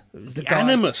Animus. It was the guy.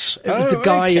 Animus. It was the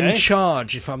guy in okay.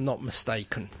 charge, if I'm not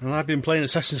mistaken. Well, I've been playing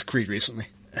Assassin's Creed recently.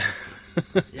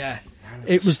 Yeah.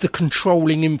 It was the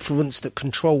controlling influence that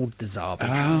controlled the Zarbi.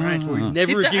 Right, well, we never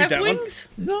Did reviewed that have that wings?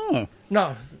 No.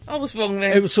 No, I was wrong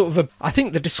there. it was sort of I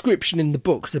think the description in the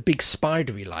book's a big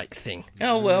spidery-like thing.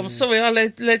 Oh, well, I'm sorry I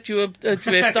led you adrift.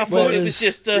 I Well, thought it was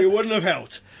just... one. It wouldn't have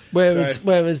helped.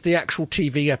 Whereas the actual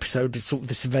TV episode is sort of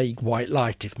this vague white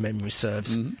light, if memory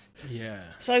serves. Yeah.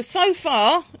 So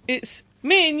far, it's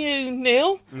me and you,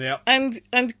 Neil, Yep.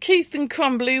 and Keith and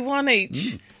Crumbly, one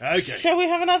each. Okay. Shall we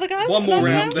have another go? One more Another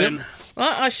round go? then.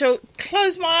 Right, I shall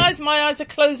close my eyes. My eyes are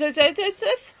closed.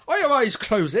 Are your eyes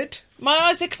closed? My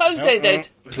eyes are closed.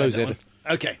 Close it.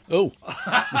 Okay. Oh.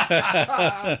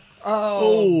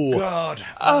 Oh, God.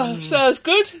 Oh, sounds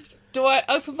good. Do I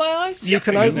open my eyes? You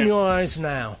can open your eyes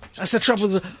now. That's the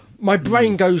trouble. My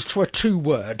brain goes to a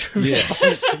two-word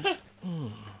response.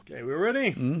 Okay, we're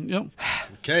ready? Yep.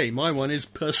 Okay, my one is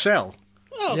Purcell.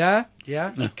 Oh, Yeah,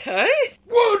 yeah. okay.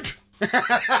 Wood!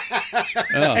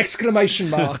 Exclamation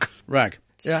mark. Rag.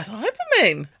 Yeah.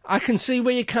 Cybermen. I can see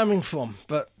where you're coming from,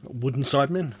 but Wooden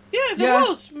Sidemen. Yeah, there Yeah,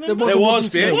 was. there Remember?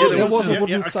 was. There a was, wooden yeah, side. there There was a yeah,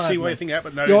 wooden I can see why you side. think that,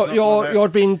 but no, it's not like that. You're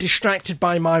being distracted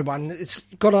by my one. It's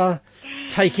got to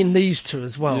take in these two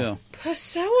as well. Yeah.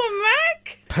 Purcell and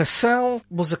Rag? Purcell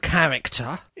was a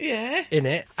character Yeah. in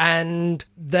it, and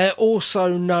they're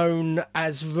also known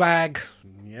as Rag.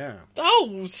 Yeah.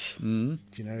 Dolls. Do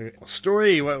you know a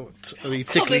story? Well, are we God,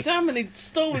 particularly... there's how many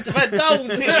stories about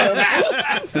dolls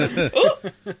here. Oh,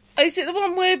 is it the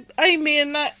one where Amy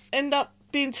and that end up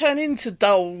being turned into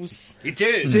dolls? It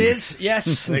is. It is,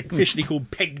 yes. They're officially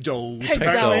called peg dolls. Peg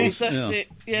apparently. dolls, that's Yeah. it.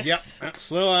 Yes. Yep, that's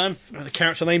the one. The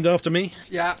character named after me.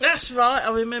 Yeah, That's right, I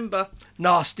remember.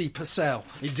 Nasty Purcell.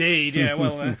 Indeed, yeah,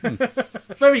 well,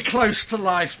 Very close to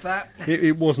life, that.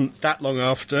 it wasn't that long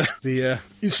after the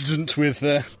incident with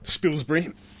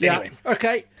Spilsbury. Yeah. Anyway.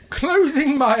 Okay.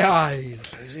 Closing my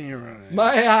eyes.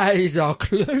 My eyes are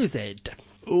closed.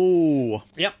 Ooh.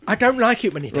 Yep. I don't like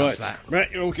it when he does Right. that.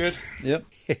 Right, you're all good. Yep.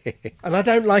 And I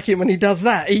don't like it when he does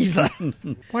that either.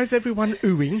 Why is everyone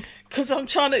oohing? Because I'm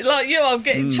trying to, like you, I'm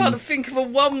trying to think of a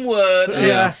one word.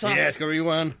 Yeah. Yeah, it's got to be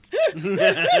one.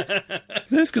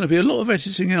 There's going to be a lot of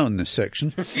editing out in this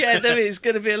section. Yeah, there is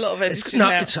going to be a lot of It's, editing no,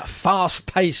 out. it's a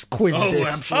fast-paced quiz, Oh, this.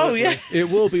 absolutely. Oh, yeah. It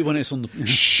will be when it's on the...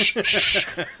 It's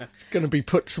going to be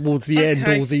put towards the end,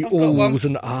 Okay, all the I've got one. alls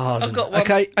and ahs. I've got one.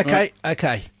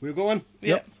 Okay. We've got one?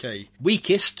 Yep. Okay.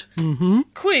 Weakest.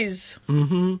 Quiz.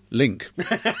 Link.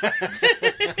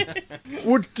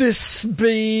 Would this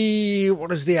be...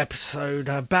 What is the episode?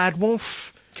 Bad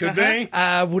Wolf? Could be.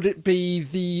 Would it be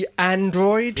the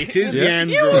android? It is the Yeah.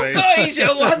 android. You got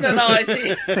easier one than I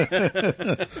did. See,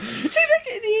 they're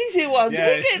getting the easy ones. Yeah.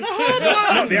 We're getting the hard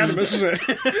ones. Not the animus, is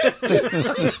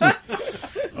it?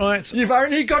 Right. You've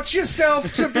only got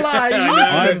yourself to blame.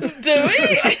 I'm Do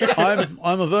it.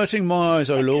 I'm averting my eyes,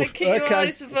 oh Lord. Keep your Okay.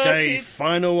 eyes averted. Okay,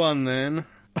 final one then.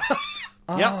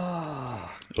 Yep.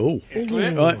 Oh.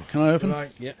 Clear. Right, can I open?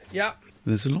 Right. Yep. Yep.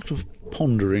 There's a lot of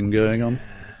pondering going on.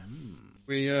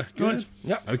 We good?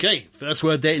 Yep. Okay, first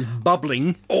word there is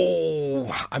bubbling.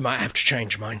 Oh, I might have to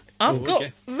change mine. I've got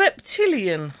okay.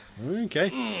 reptilian. Okay.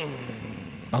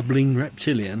 Bubbling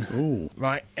reptilian. Ooh.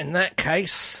 Right, in that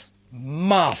case,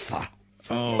 Martha.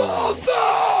 Oh.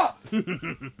 Martha!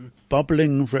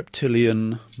 Bubbling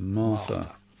reptilian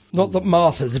Martha. Not that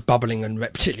Martha's bubbling and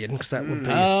reptilian, because that would be...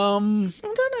 I don't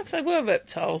know if they were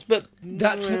reptiles, but...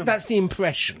 That's the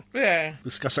impression. Yeah.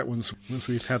 Discuss that once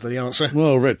we've had the answer.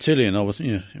 Well, reptilian, I would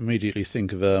immediately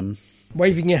think of...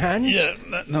 Waving your hand? Yeah,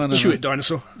 no. Chew it,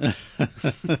 dinosaur.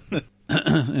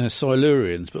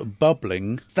 Silurians, but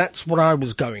bubbling... That's what I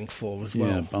was going for as well.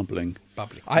 Yeah, bubbling.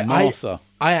 Martha.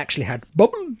 I actually had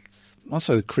bubbles. I'd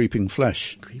say the creeping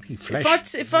flesh. Creepy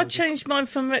flesh. If I changed mine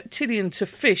from reptilian to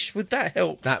fish, would that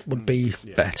help? That would be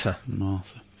better.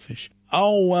 Martha, fish.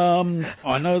 Oh,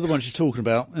 I know the ones you're talking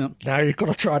about. Yeah. Now you've got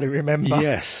to try to remember.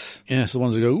 Yes, the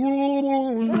ones that go...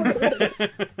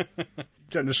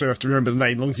 Don't necessarily have to remember the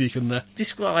name, as long as you can...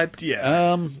 Describe.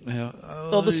 Yeah.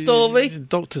 Or the story.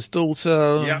 Doctor's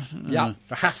daughter. Yeah.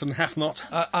 The hath and hath not.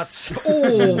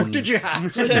 Did you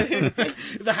have to?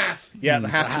 The hath. Yeah, the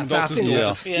hath and Doctor's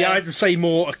daughter. Yeah. I'd say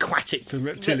more aquatic than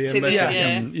reptilian. But,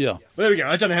 Yeah. Well, there we go.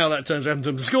 I don't know how that turns out in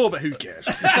terms of score, but who cares?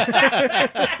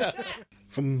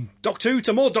 From Doctor Who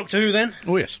to more Doctor Who then.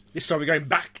 Oh, yes. This time we're going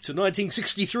back to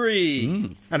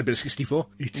 1963. And a bit of 64.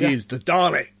 It is the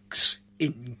Daleks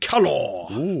in colour.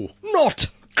 Ooh. Not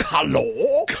colour.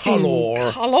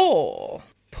 Hello.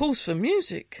 Pause for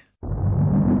music.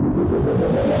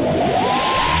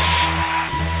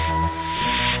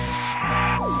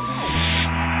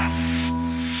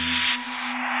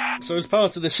 So as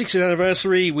part of the 60th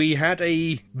anniversary, we had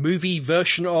a movie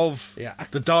version of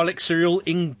the Dalek serial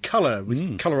in colour,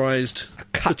 with colourised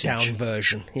Cut-down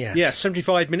version, yes. Yeah,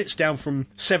 75 minutes down from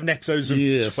 7 episodes of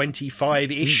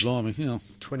 25-ish. Blimey, yeah.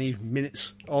 20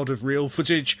 minutes odd of real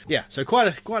footage. Yeah, so quite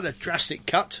a drastic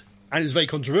cut. And it's very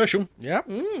controversial. Yeah.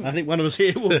 I think one of us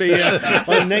here will be on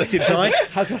the negative side.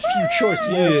 Have a few choice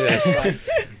words to say.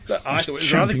 But I thought it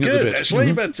was rather good,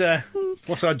 actually. But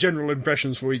what's our general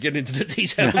impressions before we get into the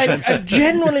details? A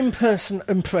general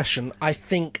impression, I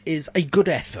think, is a good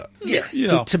effort. Yes.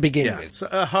 To begin with. It's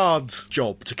a hard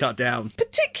job to cut down.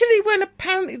 Particularly when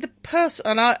apparently the person,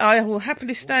 and I will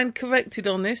happily stand corrected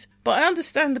on this, but I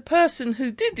understand the person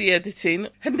who did the editing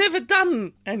had never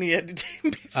done any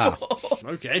editing before.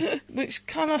 Okay. Which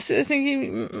kind of sort of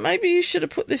thinking, maybe you should have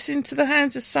put this into the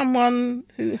hands of someone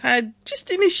who had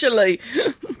just initially.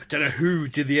 I don't know who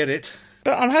did the edit.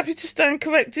 But I'm happy to stand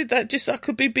corrected. That just I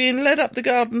could be being led up the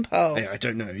garden path. Yeah, I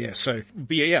don't know. Yeah, so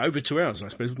over 2 hours, I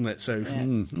suppose, wouldn't it? So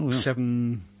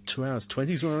 2 hours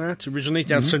 20, something like that. Originally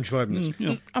down to 75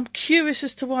 minutes. I'm curious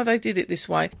as to why they did it this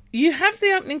way. You have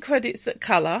the opening credits that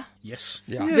colour. Yes.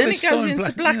 Yeah. Then it goes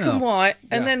into black and white,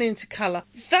 and then into colour.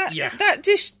 That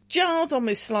just jarred on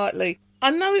me slightly. I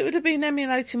know it would have been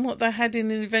emulating what they had in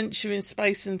An Adventure in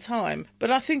Space and Time, but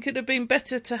I think it would have been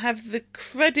better to have the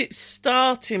credits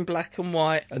start in black and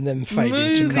white and then fade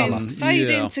into colour. Fade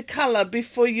into colour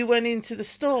before you went into the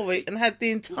story and had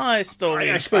the entire story.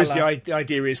 I suppose the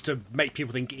idea is to make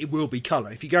people think it will be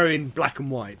colour. If you go in black and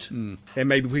white, then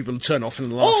maybe people will turn off in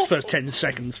the first 10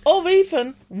 seconds. Or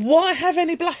even, why have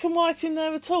any black and white in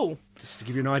there at all? Just to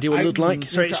give you an idea what it looked like.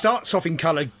 So it starts off in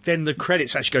colour, then the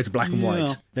credits actually go to black and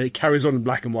white. Then it carries on in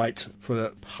black and white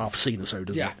for half a scene or so,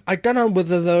 doesn't it? I don't know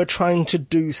whether they were trying to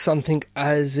do something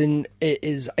as in it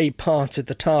is a part of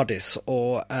the TARDIS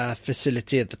or a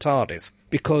facility of the TARDIS.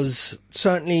 Because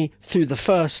certainly through the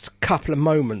first couple of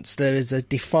moments there is a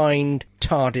defined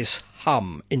TARDIS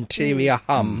hum, interior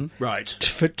hum, right,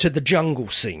 to the jungle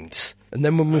scenes. And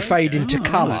then when we fade into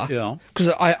colour, because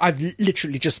I've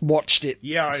literally just watched it.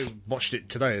 Yeah, I watched it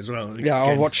today as well. Yeah,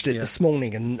 I watched it this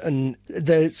morning, and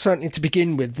they're certainly to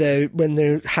begin with, when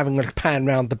they're having a pan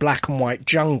round the black and white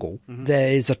jungle,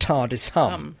 there is a TARDIS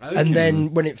hum. Okay. And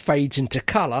then when it fades into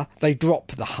colour, they drop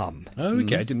the hum. Oh,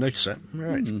 okay, I didn't notice that.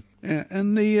 Right. Yeah,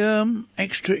 and the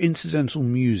extra incidental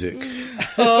music.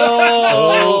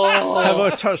 Oh. Have I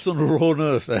touched on the raw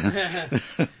nerve there?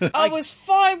 I was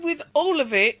fine with all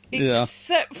of it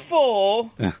except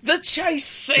for the chase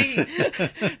scene,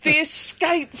 the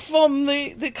escape from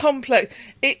the complex.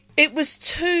 It was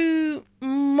too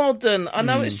modern. I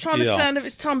know it's trying to sound of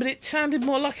its time, but it sounded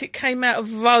more like it came out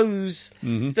of Rose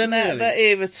than out of that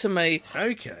era to me.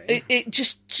 Okay. It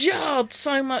just jarred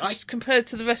so much compared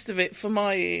to the rest of it for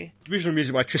my ear. The original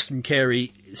music by Tristan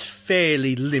Carey is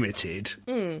fairly limited,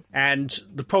 and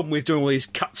the problem with doing all these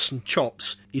cuts and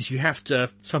chops is you have to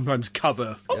sometimes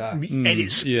cover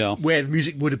edits where the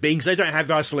music would have been, because they don't have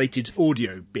isolated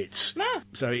audio bits. No.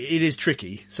 So it is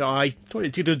tricky. So I thought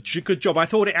it did a good job. I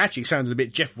thought it actually sounded a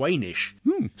bit Jeff Wayne-ish,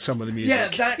 some of the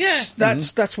music. Yeah,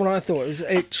 that's what I thought.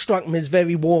 It struck me as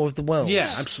very War of the Worlds. Yeah,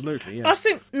 absolutely. Yeah. I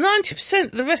think 90%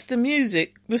 of the rest of the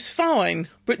music was fine,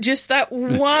 but just that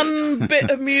one bit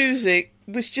of music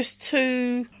was just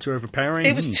too overpowering.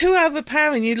 It was too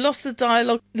overpowering. You lost the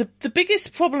dialogue. The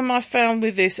biggest problem I found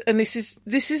with this, and this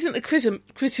isn't a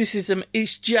criticism,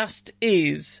 it just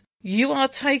is. You are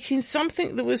taking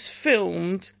something that was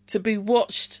filmed to be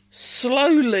watched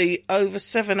slowly over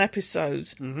 7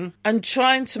 episodes and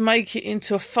trying to make it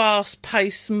into a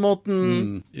fast-paced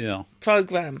modern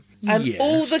programme. And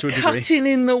all the cutting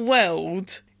in the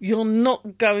world, you're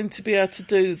not going to be able to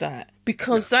do that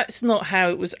because that's not how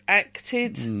it was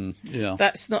acted.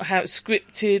 That's not how it's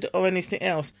scripted or anything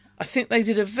else. I think they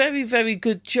did a very, very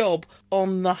good job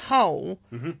on the whole,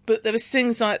 but there was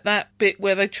things like that bit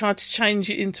where they tried to change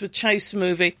it into a chase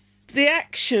movie. The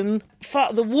action,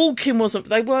 the walking wasn't,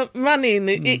 they weren't running.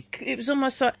 It was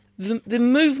almost like the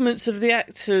movements of the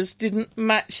actors didn't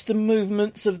match the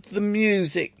movements of the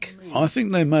music. I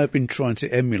think they may have been trying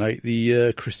to emulate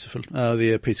the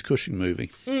Peter Cushing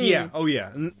movie. Yeah,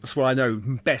 and that's what I know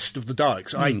best of the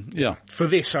Daleks. For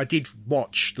this, I did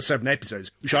watch the 7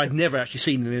 episodes, which I'd never actually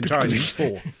seen in the entirety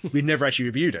before. We'd never actually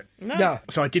reviewed it. No.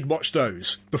 So I did watch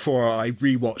those before I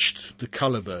rewatched the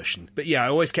colour version. But yeah, I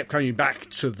always kept coming back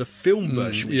to the film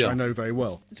version, which I know very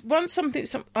well.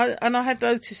 And I had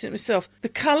noticed it myself, the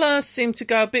colour seemed to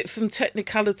go a bit from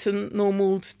Technicolor to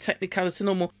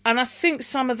normal, and I think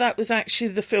some of that was actually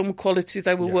the film quality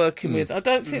they were working with. I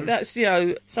don't think that's,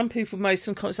 some people made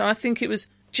some comments, and I think it was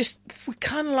just, we're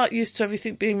kind of like used to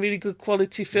everything being really good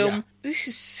quality film. Yeah. This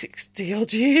is 60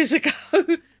 odd years ago.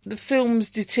 The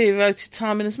film's deteriorated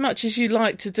time, and as much as you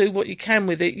like to do what you can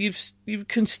with it, you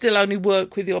can still only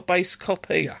work with your base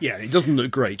copy. Yeah, it doesn't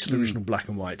look great, the original black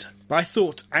and white. But I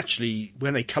thought, actually,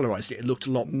 when they colorised it looked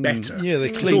a lot better. Yeah,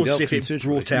 they cleaned up if it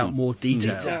brought out more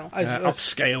detail.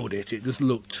 Upscaled it. It just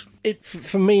looked...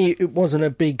 For me, it wasn't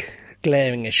a big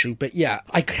glaring issue, but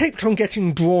I kept on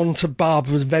getting drawn to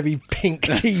Barbara's very pink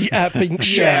pink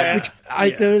shirt.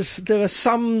 There are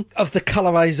some of the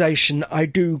colorisation I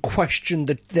do question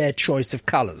their choice of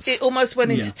colours. It almost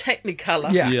went into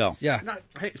Technicolor. Yeah. No,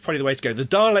 I think it's probably the way to go. The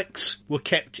Daleks were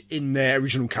kept in their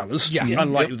original colours,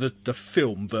 unlike the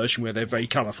film version where they're very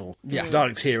colourful. Yeah. The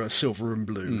Daleks here are silver and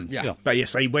blue. But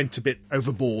yes, they went a bit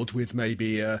overboard with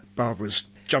maybe Barbara's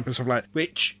jump and stuff like that,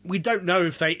 which we don't know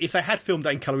if they had filmed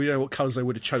that in colour, we don't know what colours they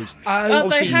would have chosen.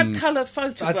 They have colour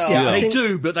photographs. They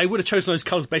do, but they would have chosen those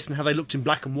colours based on how they looked in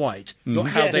black and white, not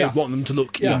how they would want them to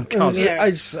look in colour.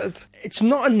 It's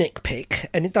not a nitpick,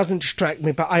 and it doesn't distract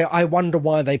me, but I wonder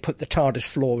why they put the TARDIS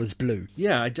floor as blue.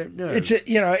 Yeah, I don't know.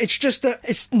 It's just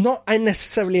it's not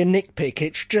necessarily a nitpick,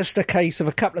 it's just a case of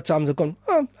a couple of times I've gone,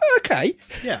 oh, okay.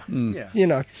 Yeah. I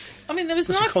mean, there was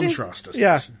nice contrast, things.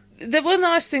 I suppose. There were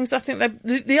nice things. I think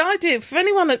the idea, for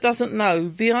anyone that doesn't know,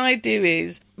 the idea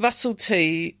is Russell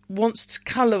T wants to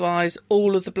colorise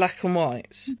all of the black and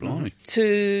whites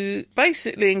to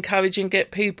basically encourage and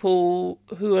get people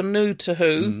who are new to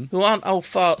who aren't old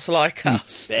farts like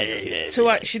us, to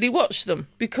actually watch them.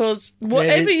 Because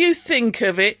whatever you think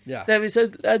of it, there is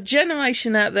a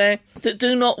generation out there that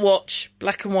do not watch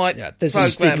black and white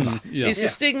programmes. It's a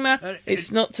stigma.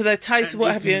 It's not to their taste,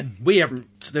 what have you. We haven't.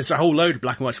 There's a whole load of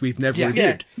black and whites we've never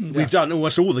reviewed. We've done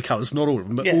almost all the colours, not all of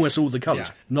them, but almost all the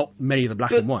colours. Not many of the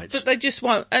black and whites. But they just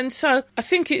won't. And so I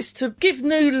think it's to give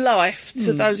new life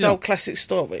to those old classic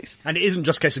stories. And it isn't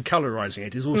just a case of colorising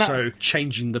it, it's also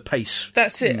changing the pace.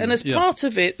 That's it. And as part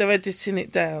of it, they're editing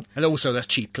it down. And also that's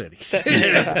cheap, clearly. That's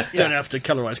don't have to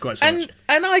colorise quite so much.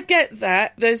 And I get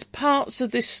that. There's parts of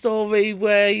this story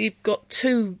where you've got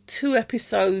two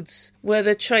episodes where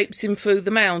they're traipsing through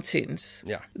the mountains.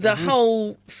 Yeah. The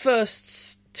whole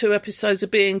first 2 episodes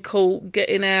of being caught,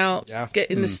 getting out,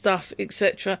 getting the stuff,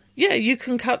 etc. Yeah, you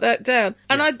can cut that down.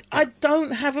 And I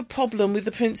don't have a problem with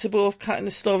the principle of cutting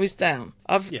the stories down.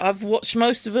 I've watched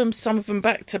most of them, some of them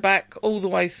back to back, all the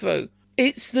way through.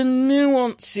 It's the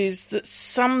nuances that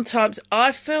sometimes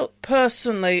I felt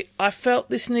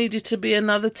this needed to be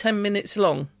another 10 minutes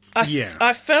long.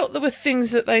 I felt there were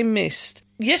things that they missed.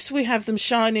 Yes, we have them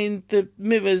shining the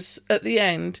mirrors at the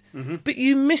end, but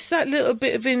you miss that little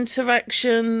bit of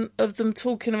interaction of them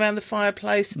talking around the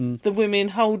fireplace, the women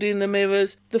holding the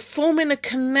mirrors, the forming a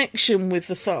connection with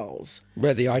the Thals.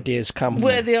 Where the ideas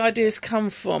come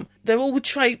from. They're all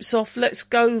traipse off, let's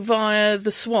go via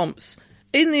the swamps.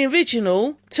 In the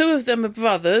original, 2 of them are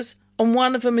brothers, and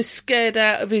one of them is scared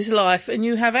out of his life, and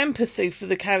you have empathy for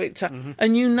the character,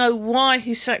 and you know why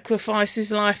he sacrificed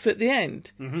his life at the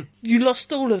end. You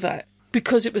lost all of that.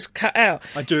 because it was cut out.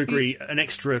 I do agree. An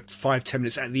extra 5-10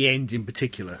 minutes at the end in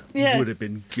particular would have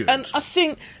been good. And I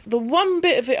think the one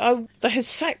bit of it they had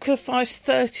sacrificed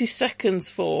 30 seconds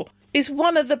for is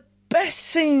one of the best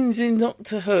scenes in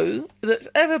Doctor Who that's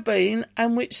ever been,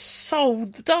 and which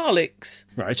sold the Daleks.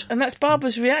 Right. And that's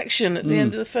Barbara's reaction at the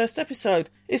end of the first episode.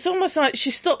 It's almost like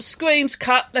she stops, screams,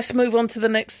 cut, let's move on to the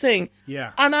next thing.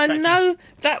 Yeah. And I know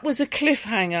that was a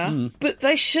cliffhanger, but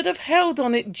they should have held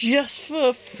on it just for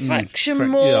a fraction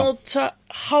more to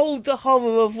hold the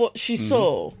horror of what she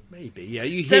saw. Maybe, yeah.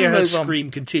 You hear her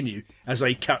scream continue as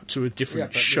they cut to a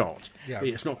different shot. But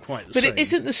it's not quite the same. But it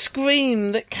isn't the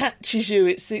scream that catches you,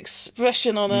 it's the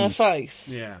expression on her face.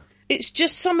 Yeah. It's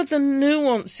just some of the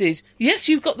nuances. Yes,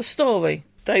 you've got the story.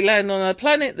 They land on our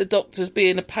planet, the Doctor's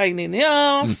being a pain in the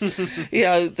arse.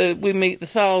 We meet the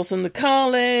Thals and the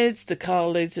Khalids. The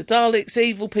Khalids are Daleks,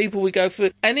 evil people we go through.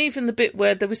 And even the bit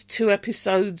where there was 2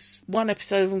 episodes, one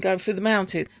episode of them going through the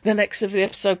mountain, the next of the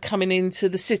episode coming into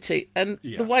the city. And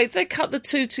the way they cut the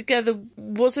two together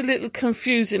was a little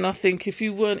confusing, I think, if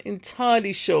you weren't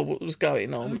entirely sure what was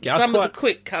going on. Okay, some of the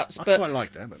quick cuts. I quite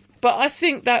like that, but I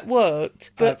think that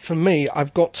worked. But for me,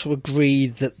 I've got to agree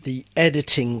that the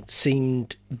editing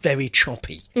seemed very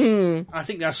choppy. I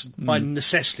think that's by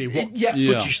necessity what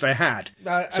footage they had.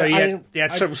 So you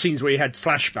had several scenes where you had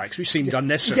flashbacks, which seemed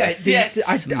unnecessary.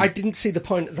 I didn't see the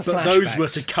point of the flashbacks. But those were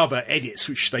to cover edits,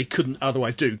 which they couldn't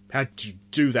otherwise do. How do you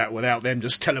do that without them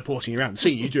just teleporting around the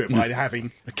scene? You do it by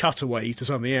having a cutaway to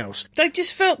something else. They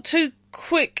just felt too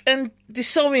quick and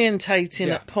disorientating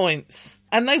at points.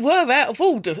 And they were out of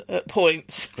order at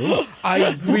points.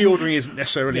 Reordering isn't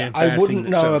necessarily a bad thing. I wouldn't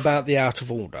know about the out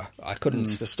of order. I couldn't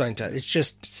sustain that. It's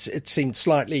just, it seemed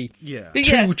slightly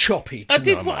too choppy. I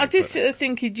did sit there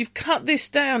thinking, you've cut this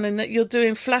down and that you're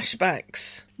doing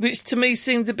flashbacks, which to me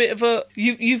seemed a bit of a...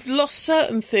 You've lost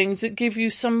certain things that give you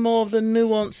some more of the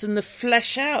nuance and the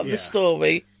flesh out of the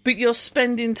story. But you're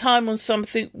spending time on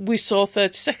something we saw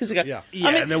 30 seconds ago.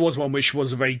 And there was one which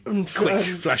was a very quick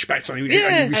flashback, something we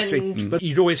didn't really see. But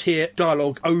you'd always hear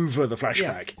dialogue over the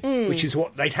flashback, which is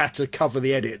what they'd had to cover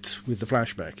the edit with the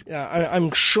flashback. Yeah, I'm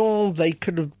sure they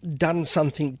could have done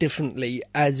something differently,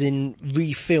 as in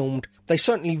refilmed. They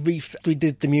certainly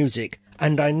redid the music.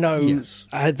 And I know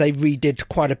they redid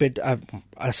quite a bit of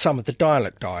some of the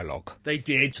dialogue. They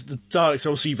did. The Daleks are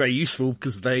obviously very useful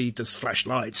because they just flash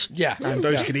lights. Yeah. And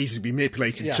those can easily be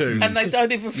manipulated too. And they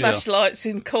don't even flash lights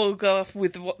in choreograph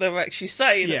with what they're actually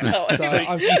saying. Yeah.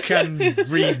 So you can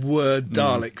reword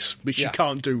Daleks, which you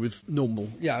can't do with normal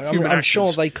human I'm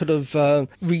sure they could have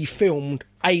refilmed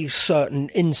a certain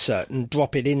insert and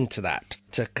drop it into that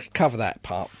to cover that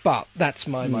part, but that's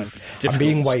my mind. I'm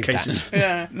being waved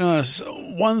at. No,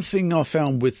 one thing I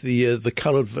found with the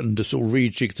coloured and sort of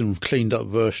rejigged and cleaned up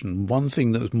version, one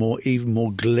thing that was even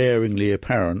more glaringly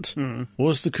apparent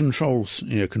was the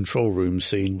control room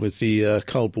scene with the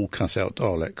cardboard cutout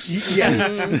Daleks.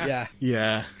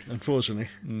 Yeah, unfortunately.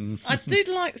 I did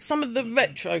like some of the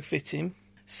retrofitting,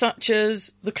 such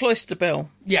as the cloister bell.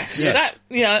 Yes. That,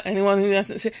 anyone who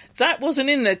hasn't seen that wasn't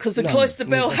in there because the cloister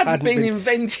bell hadn't been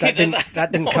invented.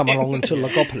 That didn't come along until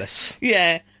Logopolis.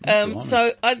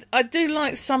 So I do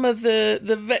like some of the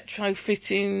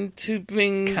retrofitting to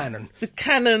bring the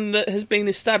canon that has been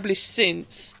established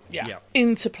since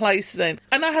into place then.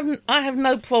 And I have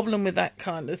no problem with that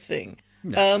kind of thing.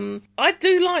 No. I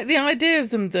do like the idea of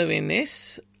them doing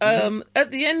this.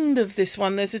 At the end of this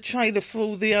one, there's a trailer for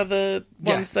all the other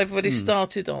ones they've already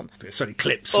started on. There's only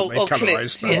clips that they've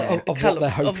colourised.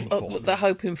 Of what they're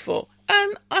hoping for.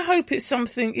 And I hope it's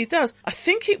something it does. I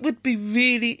think it would be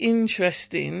really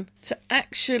interesting to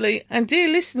actually, and dear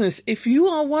listeners, if you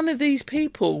are one of these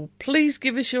people, please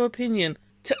give us your opinion,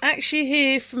 to actually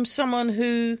hear from someone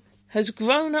who has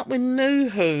grown up with New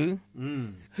Who,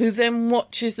 who then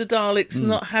watches the Daleks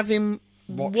not having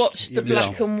watched the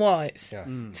black and whites,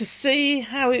 to see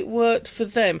how it worked for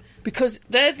them, because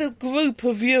they're the group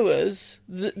of viewers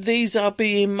that these are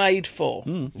being made for.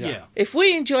 If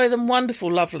we enjoy them, wonderful,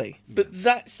 lovely, but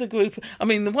that's the group. I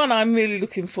mean, the one I'm really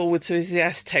looking forward to is the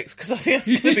Aztecs, because I think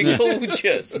that's going to be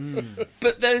gorgeous.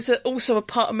 But there's also a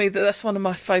part of me that's one of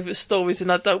my favourite stories, and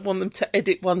I don't want them to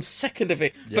edit 1 second of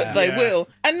it, but they will.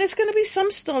 And there's going to be some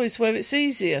stories where it's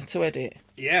easier to edit.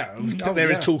 Yeah,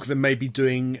 there is talk of them maybe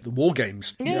doing the War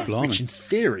Games, Blimey. which in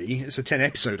theory, it's a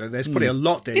 10-episode. There's probably a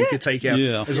lot there you could take out.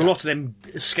 Yeah. There's a lot of them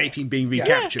escaping, being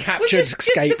recaptured. Captured,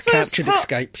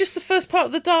 escape. Just the first part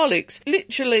of the Daleks.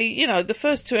 Literally, the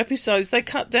first 2 episodes, they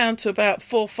cut down to about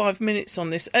 4 or 5 minutes on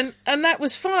this. And that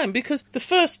was fine, because the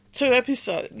first 2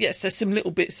 episodes, yes, there's some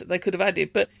little bits that they could have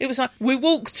added, but it was like, we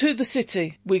walk to the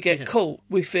city, we get caught,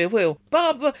 we feel ill.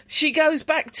 Barbara, she goes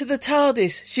back to the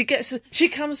TARDIS, she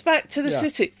comes back to the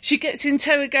city, she gets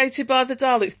interrogated by the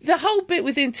Daleks. The whole bit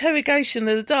with the interrogation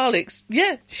of the Daleks,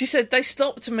 she said they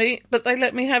stopped me, but they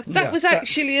let me have... That was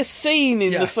actually a scene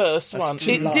in the first one.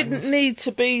 It didn't need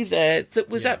to be there. That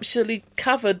was actually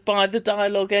covered by the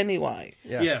dialogue anyway.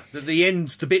 The end,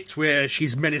 the bit where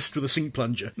she's menaced with a sink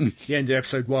plunger, the end of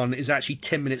episode 1 is actually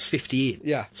 10 minutes 50 in.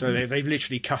 Yeah. So they've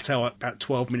literally cut out about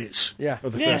 12 minutes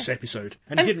of the first episode.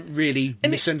 And it didn't really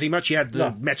miss anything much. You had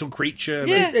the metal creature.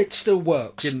 It still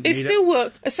works. It still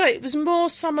worked. I say it was more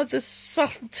some of the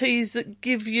subtleties that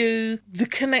give you the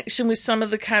connection with some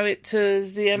of the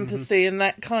characters, the empathy and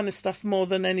that kind of stuff more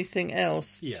than anything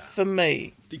else for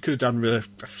me. It could have done with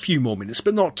a few more minutes,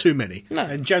 but not too many. No.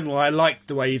 In general, I like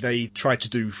the way they try to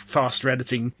do faster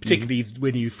editing, particularly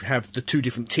when you have the 2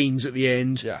 different teams at the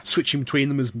end. Switching between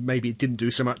them, as maybe it didn't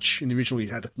do so much in the original. You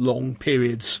had long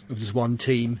periods of this one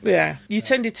team. Yeah, you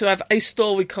tended to have a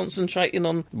story concentrating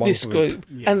on this group,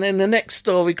 and then the next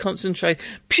story concentrate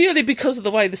purely because of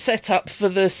the way the setup for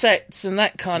the sets and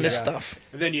that kind of stuff.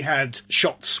 And then you had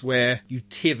shots where you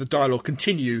hear the dialogue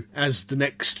continue as the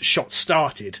next shot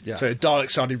started. So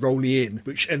Daleks started rolling in,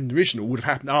 which in the original would have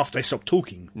happened after they stopped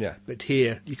talking. But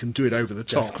here you can do it over the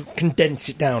top. Just condense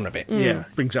it down a bit.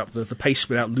 Brings up the pace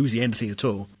without losing anything at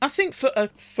all. I think for a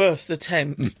first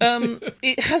attempt,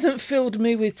 it hasn't filled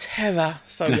me with terror,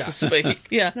 so to speak.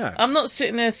 No. I'm not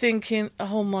sitting there thinking,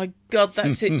 oh my God,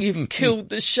 that's it, you've killed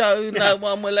the show, no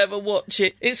one will ever watch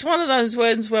it. It's one of those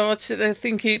ones where I'd sit there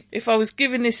thinking, if I was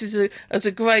giving this as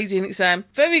a grading exam,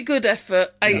 very good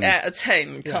effort, 8 out of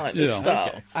 10 kind of style.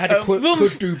 Okay. Adequate,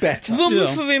 could do better.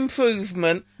 Room for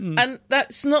improvement, and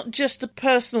that's not just a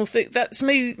personal thing, that's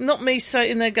not me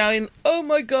sitting there going, oh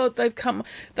my God, they've come.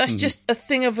 That's just a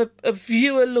thing of a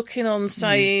viewer looking on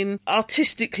saying,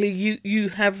 artistically, you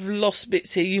have lost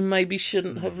bits here you maybe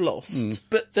shouldn't have lost.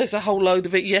 But there's a whole load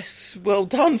of it, yes, well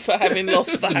done for having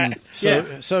lost that.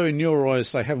 So in your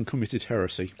eyes, they haven't committed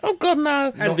heresy? Oh, God,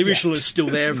 no. And the original is still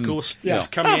there, of course. It's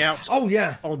coming out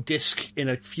on disc in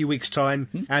a few weeks' time,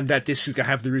 and that disc is going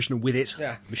to have the original with it.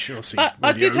 We shall see.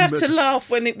 I did have to laugh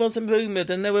when it wasn't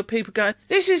rumoured, and there were people going,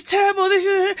 this is terrible,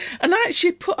 and I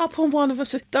actually put up on one of them,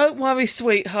 said, don't worry,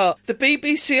 sweetheart, the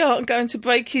BBC aren't going to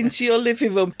break into your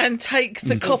living room and take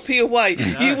the copy away.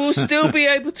 You will still be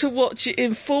able to watch it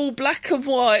in full black and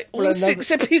white, all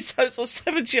 6 episodes or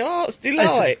 70 hearts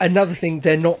delight. Another thing,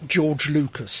 they're not George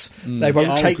Lucas. They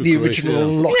won't take the original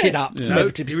and lock it up, never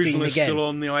to be the original seen is again. still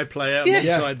on the iPlayer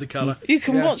alongside the colour. You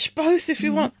can watch both if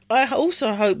you want. I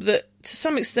also hope that, to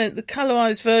some extent, the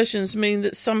colourised versions mean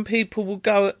that some people will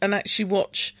go and actually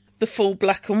watch the full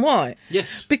black and white.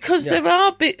 Yes. Because there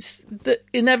are bits that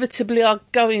inevitably are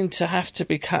going to have to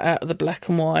be cut out of the black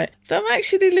and white. There are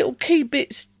actually little key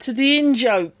bits to the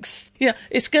in-jokes.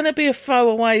 It's going to be a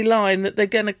throwaway line that they're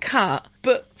going to cut,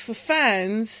 but for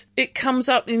fans, it comes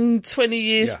up in 20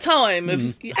 years' time.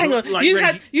 Hang on,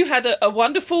 you had a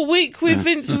wonderful week with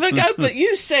Vince Vigo, but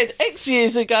you said X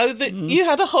years ago that you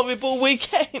had a horrible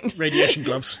weekend. Radiation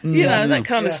gloves. That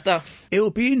kind of stuff. It will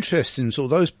be interesting,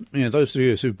 sort of those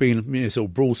viewers who've been sort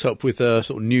of brought up with sort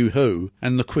of New Who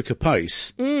and the quicker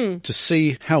pace, to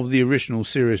see how the original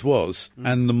series was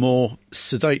and the more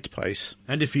sedate pace.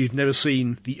 And if you've never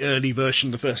seen the early version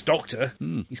of the First Doctor,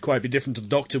 he's quite a bit different to the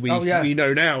Doctor we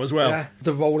know now as well. Yeah,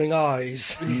 the rolling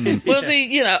eyes. Well,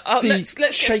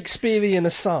 let's Shakespearean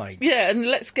aside. And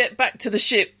let's get back to the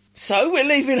ship. So we're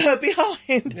leaving her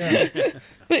behind.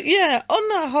 But on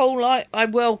the whole, I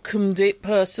welcomed it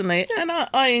personally, and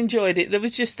I enjoyed it. There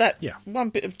was just that one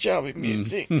bit of jarring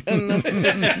music.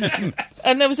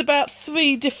 And there was about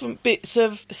 3 different bits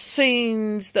of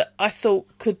scenes that I thought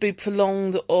could be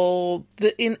prolonged, or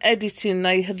that in editing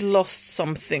they had lost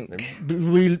something.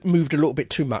 Moved a little bit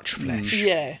too much flesh.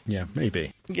 Yeah,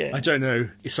 maybe. I don't know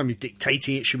if somebody's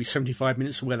dictating it should be 75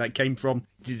 minutes and where that came from.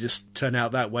 Did it just turn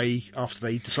out that way after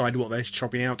they decided what they're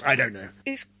chopping out? I don't know.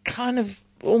 It's kind of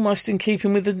almost in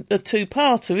keeping with a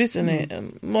two-parter, isn't it?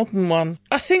 A modern one.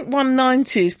 I think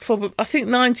 190 is probably... I think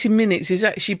 90 minutes is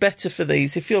actually better for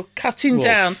these. If you're cutting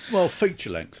down... Well,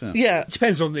 feature length, yeah. Yeah. It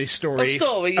depends on the story.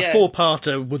 Yeah. A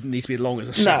 4-parter wouldn't need to be as long as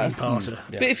a 7-parter.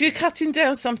 Yeah. But if you're cutting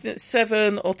down something that's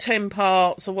 7 or 10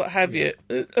 parts or what have you,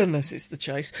 unless it's the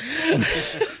chase,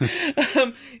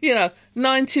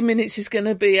 90 minutes is going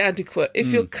to be adequate. If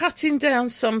you're cutting down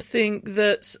something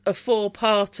that's a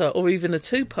 4-parter or even a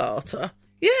 2-parter...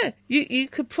 Yeah, you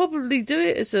could probably do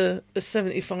it as a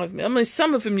 75 minutes. I mean,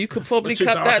 some of them you could probably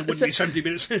cut down to... be 70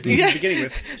 minutes to beginning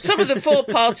with. Some of the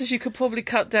 4-parters you could probably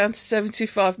cut down to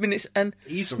 75 minutes and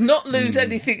easily not lose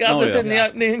anything other than the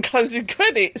opening and closing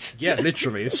credits. Yeah,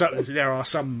 literally. There are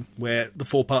some where the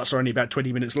 4 parts are only about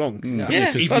 20 minutes long.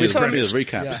 Yeah, even the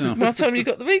recaps. Yeah. By the time you've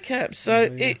got the recaps. So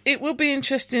it will be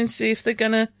interesting to see if they're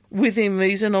going to... Within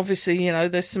reason, obviously,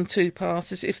 there's some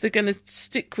 2-parters. If they're going to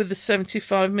stick with the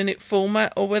 75-minute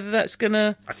format, or whether that's going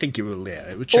to, I think it will. Yeah,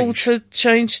 it would change.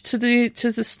 change to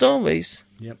the stories.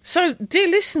 Yep. So, dear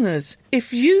listeners,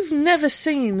 if you've never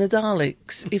seen the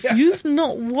Daleks, if you've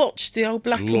not watched the old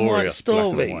black and white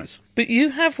stories, but you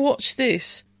have watched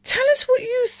this, tell us what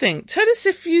you think. Tell us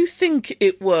if you think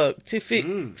it worked, if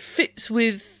it fits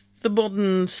with the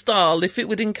modern style, if it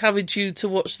would encourage you to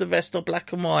watch the rest of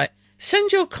black and white.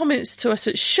 Send your comments to us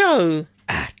at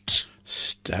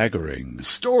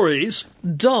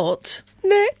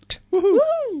show@staggeringstories.net.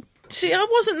 Woo! See, I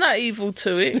wasn't that evil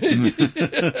to it.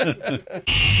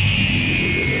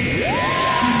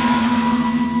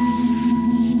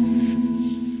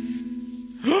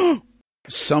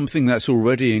 Something that's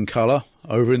already in colour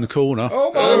over in the corner.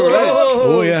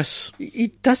 Oh, yes.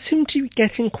 He does seem to be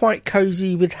getting quite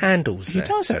cosy with handles there. He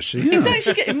does, actually. Yeah. He's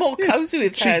actually getting more cosy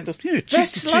with handles. Yeah, They're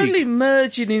slowly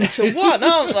merging into one,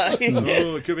 aren't they?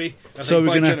 It could be. So we're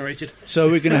going generated.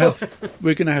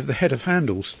 to have the head of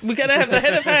handles. We're going to have the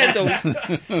head of handles.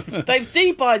 They've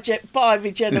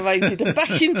de-regenerated and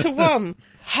back into one.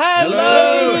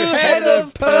 Hello, head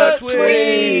of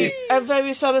Pertwee! And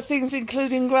various other things,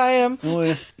 including Graham. Oh,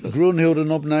 yes. Grunhilde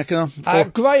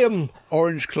Knobnacker. Graham.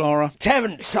 Orange Clara.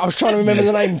 Terence. I was trying to remember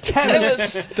the name.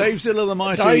 Terence. Dave Zilla the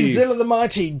Mighty. Dave Zilla the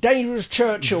Mighty. Dangerous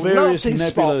Churchill. Various Nazi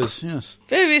nebulas, Spock. yes.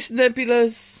 Various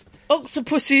nebulas.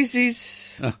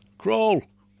 Octopuses. Kroll.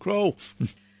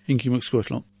 Inky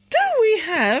McSquirtlop. Do we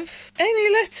have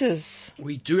any letters?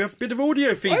 We do have a bit of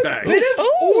audio feedback.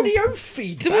 Audio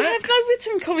feedback? Do we have no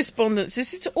written correspondence?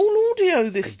 Is it all audio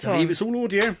this time? I believe it's all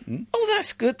audio. Oh,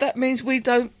 that's good. That means we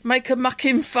don't make a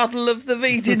mucking fuddle of the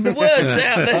reading the words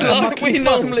out there like we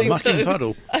normally do. Mucking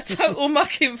fuddle. A total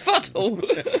mucking fuddle.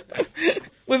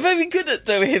 We're very good at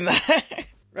doing that.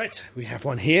 Right, we have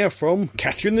one here from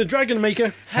Catherine the Dragon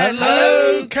Maker.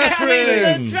 Hello,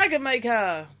 Catherine the Dragon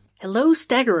Maker. Hello,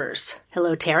 Staggerers.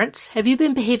 Hello, Terence. Have you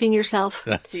been behaving yourself?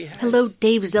 Hello,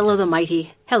 Dave Zilla the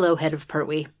Mighty. Hello, Head of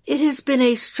Pertwee. It has been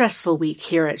a stressful week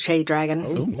here at Shea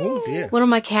Dragon. Oh, dear. One of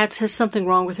my cats has something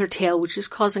wrong with her tail, which is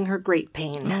causing her great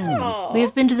pain. We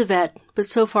have been to the vet, but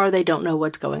so far they don't know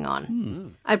what's going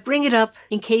on. I bring it up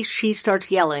in case she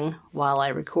starts yelling while I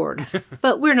record.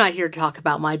 But we're not here to talk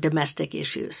about my domestic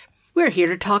issues. We're here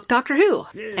to talk Doctor Who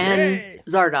and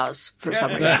Zardoz for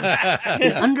some reason.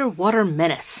 The Underwater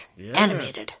Menace,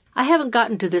 animated. I haven't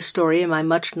gotten to this story in my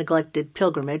much-neglected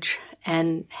pilgrimage,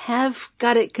 and have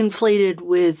got it conflated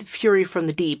with Fury from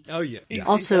the Deep,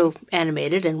 also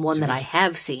animated and one that I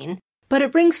have seen. But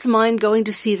it brings to mind going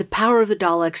to see The Power of the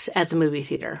Daleks at the movie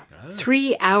theater.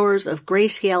 3 hours of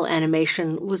grayscale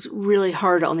animation was really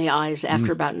hard on the eyes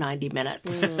after about 90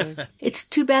 minutes. It's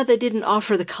too bad they didn't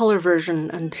offer the color version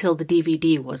until the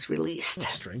DVD was released.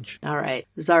 That's strange. All right,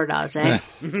 Zardoz, eh?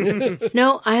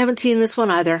 No, I haven't seen this one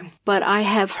either, but I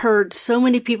have heard so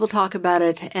many people talk about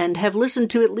it and have listened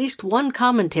to at least one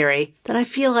commentary that I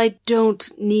feel I don't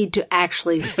need to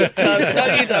actually sit through. No,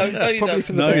 you don't.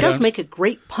 It does make a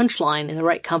great punchline in the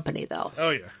right company, though.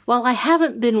 Oh, yeah. While I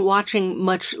haven't been watching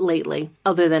much lately,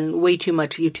 other than way too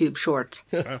much YouTube shorts,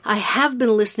 I have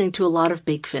been listening to a lot of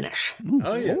Big Finish.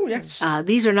 Oh, yeah. Oh, yes.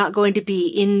 These are not going to be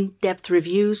in-depth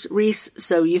reviews, Reese,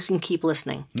 so you can keep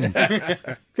listening.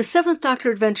 The Seventh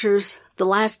Doctor Adventures, The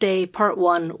Last Day, Part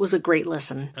 1, was a great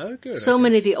listen. Oh, good. So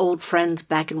many of the old friends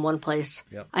back in one place.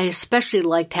 Yep. I especially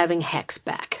liked having Hex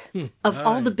back. Of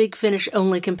all the Big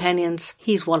Finish-only companions,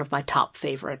 he's one of my top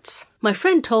favorites. My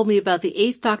friend told me about the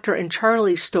 8th Doctor and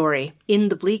Charlie's story, In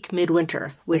the Bleak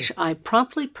Midwinter, which I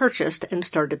promptly purchased and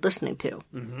started listening to.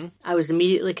 Mm-hmm. I was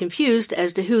immediately confused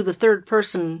as to who the third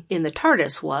person in the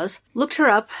TARDIS was, looked her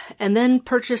up, and then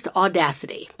purchased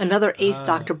Audacity, another 8th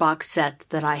Doctor box set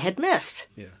that I had missed.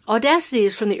 Yeah. Audacity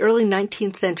is from the early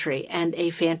 19th century and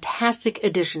a fantastic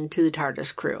addition to the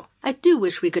TARDIS crew. I do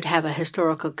wish we could have a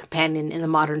historical companion in the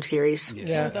modern series.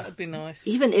 Yeah, that would be nice.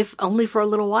 Even if only for a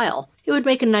little while. It would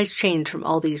make a nice change from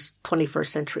all these 21st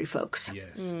century folks.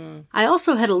 Yes. Mm. I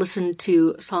also had to listen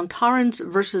to Sontarans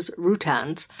versus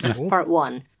Rutans, Part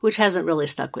 1, which hasn't really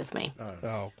stuck with me.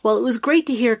 Oh. Well, it was great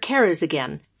to hear Kara's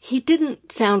again. He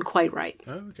didn't sound quite right.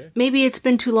 Oh, okay. Maybe it's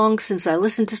been too long since I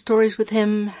listened to stories with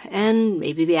him, and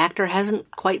maybe the actor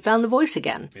hasn't quite found the voice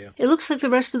again. Yeah. It looks like the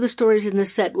rest of the stories in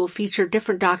this set will feature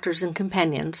different doctors and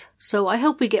companions, so I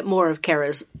hope we get more of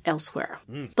Kara's elsewhere.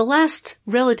 Mm. The last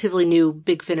relatively new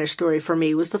Big Finish story for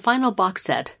me was the final box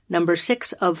set, number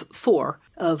 6 of 4,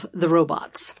 of The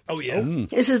Robots. Oh, yeah.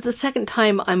 This is the second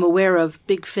time I'm aware of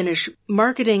Big Finish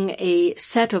marketing a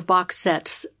set of box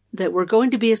sets that were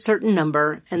going to be a certain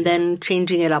number and then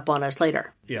changing it up on us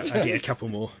later. Yeah, I did a couple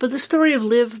more. But the story of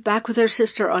Liv back with her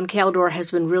sister on Kaldor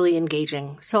has been really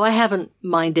engaging, so I haven't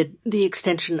minded the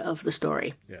extension of the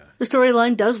story. Yeah. The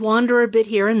storyline does wander a bit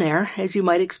here and there, as you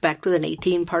might expect with an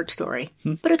 18-part story.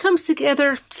 But it comes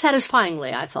together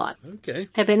satisfyingly, I thought. Okay.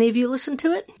 Have any of you listened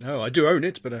to it? No, I do own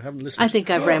it, but I haven't listened. I think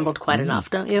I've rambled quite enough,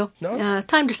 don't you? No.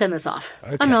 Time to send this off.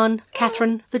 Okay. Anon,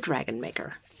 Catherine, the Dragon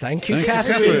Maker. Thank you,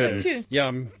 Catherine. Thank you. Yeah,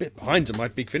 I'm a bit behind on my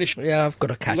Big Finish. Yeah, I've got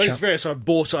to catch Loads up. of various I've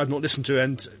bought, I've not listened to,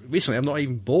 and recently I've not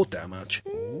even bought that much.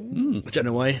 I don't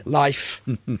know why. Life.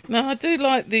 No, I do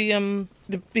like the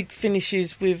Big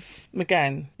Finishes with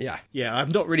McGann. Yeah. Yeah,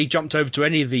 I've not really jumped over to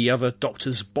any of the other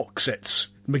Doctor's box sets.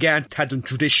 McGann had them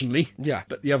traditionally, Yeah.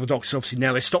 but the other Doctors, obviously,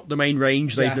 now they stopped the main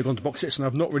range, they've Yeah. gone to box sets, and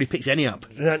I've not really picked any up.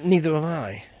 Neither have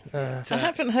I. I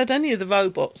haven't heard any of the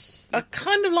robots. I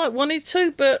kind of wanted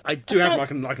to, but I do have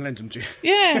them, I can lend them to you.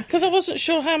 yeah, because I wasn't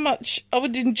sure how much I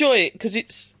would enjoy it, because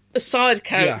it's a side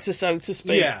character, so to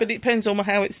speak. Yeah. But it depends on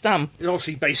how it's done. It's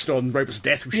obviously based on Robots of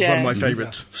Death, which is Yeah. one of my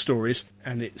favourite stories,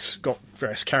 and it's got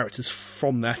various characters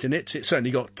from that in it. It's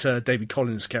certainly got David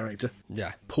Collins' character.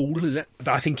 Yeah. Paul, is it? But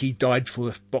I think he died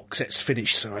before the box set's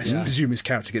finished, so I presume his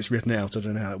character gets written out. I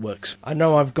don't know how that works. I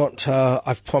know I've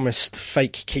promised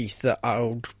Fake Keith that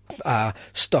I'll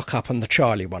stock up on the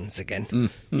Charlie ones again.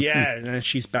 Yeah,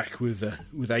 she's back with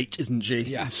 8, isn't she?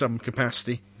 Yeah. In some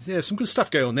capacity. Yeah, some good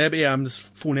stuff going on there, but yeah, I'm just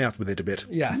falling out with it a bit.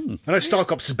 Yeah. I know Star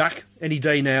Cops is back any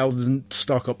day now. Then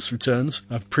Star Cops returns.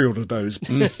 I've pre-ordered those.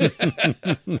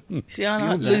 See, I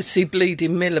like Lucy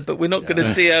Bleeding Miller, but we're not going to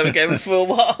see her again for a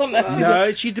while.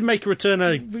 No, she did make a return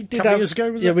a couple of years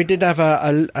ago, was it? Yeah, we did have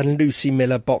a Lucy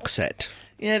Miller box set.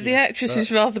 Yeah, the actress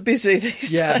is rather busy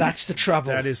these Yeah, days. that's the trouble.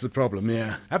 That is the problem,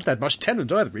 yeah. Haven't had much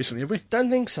Tennant either recently, have we?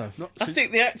 Don't think so. I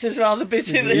think the actor's rather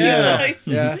busy these Yeah. days.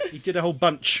 Yeah. He did a whole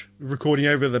bunch recording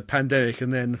over the pandemic,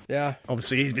 and then Yeah.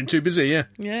 obviously he's been too busy, yeah.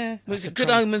 Yeah, was the it Good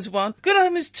trouble. Omens 1, Good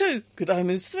Omens 2, Good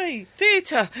Omens 3,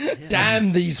 Theatre.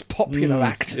 Damn these popular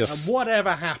actors. And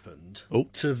whatever happened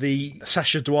to the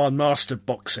Sacha Dhawan Master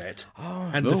box set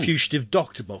and the Fugitive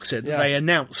Doctor box set that Yeah. they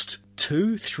announced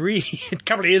 2, 3, a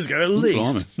couple of years ago at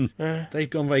least. They've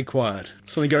gone very quiet.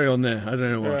 Something going on there. I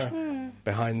don't know what.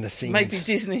 Behind the scenes. Maybe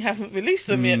Disney haven't released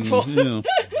them yet for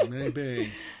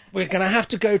Maybe. We're going to have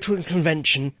to go to a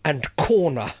convention and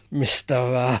corner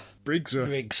Mr. Briggs.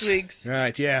 Briggs. Riggs.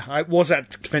 Right, yeah. I was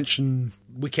at convention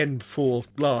weekend before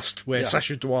last where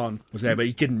Sacha Dhawan was there, but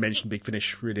he didn't mention Big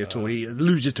Finish really at all. He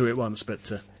alluded to it once,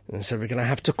 but... And so we're going to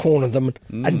have to corner them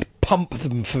and pump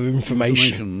them for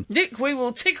information. Nick, we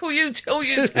will tickle you till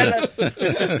you tell us.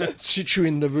 Sit you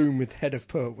in the room with Head of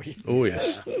Pertwee. Oh,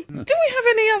 yes. Do we have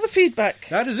any other feedback?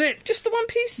 that is it. Just the one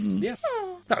piece? Yeah.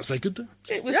 Oh, That was very good, though.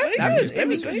 it was Yeah, very that good.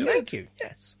 was very good. Thank you.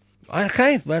 Yes.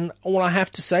 Okay, then all I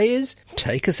have to say is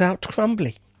take us out,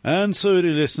 Crumbly. And so,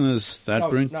 dear listeners, that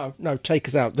brings... No, take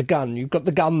us out. The gun. You've got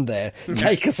the gun there.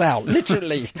 Take us out.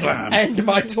 Literally. End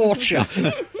my torture.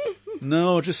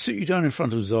 No, just sit you down in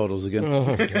front of Zardos again.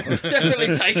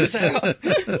 Definitely take us out.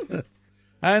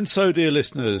 And so, dear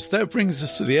listeners, that brings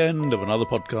us to the end of another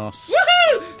podcast.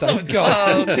 Woohoo! Thank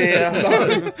God. Oh,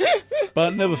 dear.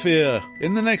 But never fear,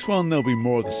 in the next one there'll be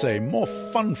more of the same. More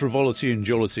fun, frivolity and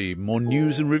jollity. More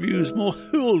news and reviews, more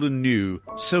old and new.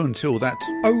 So until that,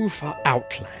 O for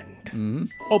Outland.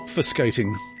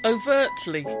 obfuscating,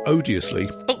 Overtly. odiously,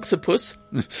 Octopus.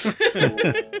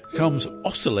 comes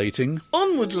oscillating,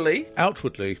 Onwardly.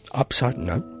 outwardly, Upside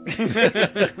no.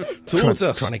 towards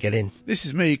us. Trying to get in. This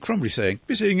is me, Crumbly, saying,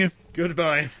 be seeing you.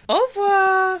 Goodbye. Au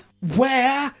revoir.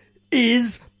 Where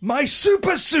is my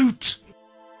super suit.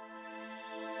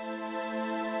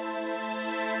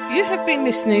 You have been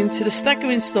listening to the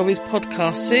Staggering Stories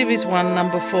podcast, Series 1,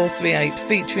 number 438,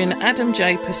 featuring Adam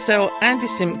J. Purcell, Andy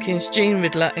Simpkins, Gene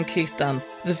Riddler and Keith Dunn.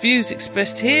 The views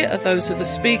expressed here are those of the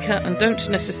speaker and don't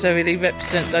necessarily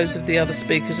represent those of the other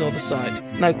speakers or the site.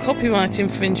 No copyright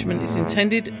infringement is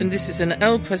intended, and this is an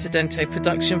El Presidente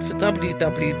production for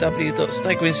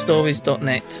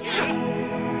www.staggeringstories.net.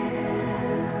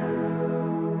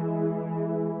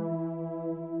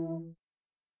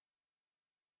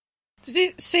 Does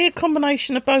it see a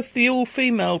combination of both the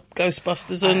all-female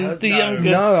Ghostbusters and the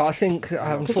younger? No, I think,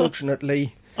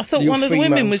 unfortunately... I thought one of the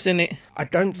women was in it. I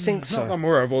don't think so. Not I'm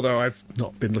aware of, although I've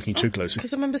not been looking too closely.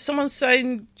 Because I remember someone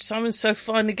saying so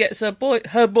finally gets her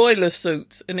boiler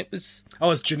suit, and it was...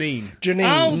 Oh, it's Janine.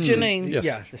 Oh, Janine. Yes.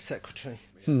 Yeah, the secretary.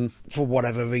 For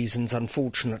whatever reasons,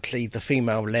 unfortunately, the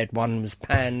female-led one was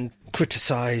panned,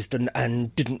 criticised,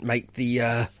 and didn't make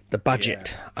the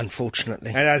budget, unfortunately.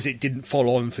 And as it didn't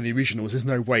follow on for the originals, there's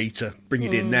no way to bring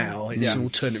it in now. It's an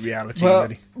alternate reality. Well,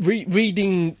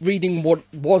 really. reading what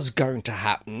was going to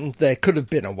happen, there could have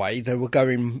been a way. They were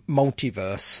going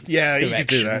multiverse direction, you could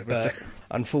do that, but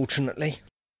unfortunately...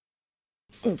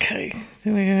 Okay.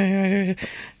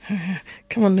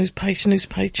 Come on, news page.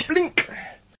 Blink!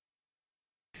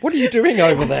 What are you doing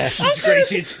over there?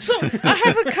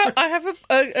 I have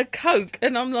a Coke,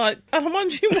 and I'm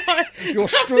wondering why your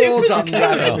straw's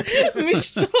unwound. My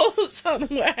straw's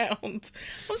unwound.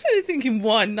 I was only thinking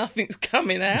why nothing's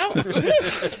coming out.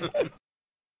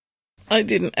 I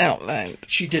didn't outland.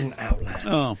 She didn't outland.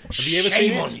 Oh, have you ever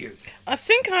seen it? On you. I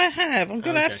think I have. I'm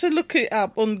going to have to look it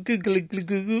up on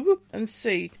Google and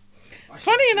see.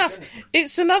 Funny enough,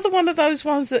 it's another one of those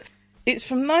ones that. It's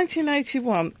from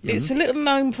 1981. Mm-hmm. It's a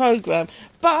little-known programme.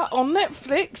 But on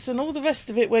Netflix and all the rest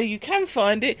of it where you can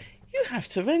find it, you have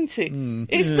to rent it.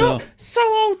 It's not so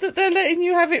old that they're letting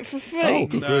you have it for free. Oh,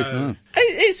 good grief, no.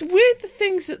 It's weird, the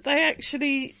things that they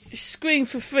actually screen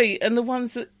for free and the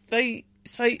ones that they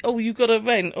say, oh, you've got to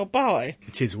rent or buy.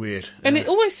 It is weird. And it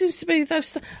always seems to be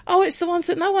those... it's the ones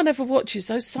that no one ever watches,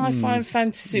 those sci-fi and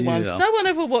fantasy ones. No one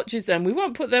ever watches them. We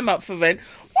won't put them up for rent.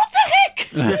 What the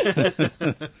heck?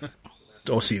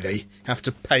 Obviously, they have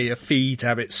to pay a fee to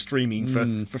have it streaming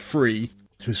for free.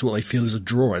 So it's what they feel is a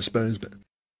draw, I suppose. But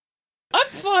I'm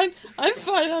fine. I'm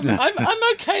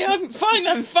okay. I'm fine.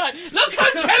 Look,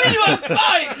 I'm telling you, I'm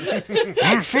fine.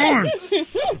 I'm fine.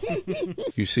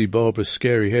 You see Barbara's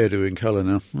scary hairdo in colour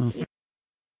now. Oh.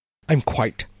 I'm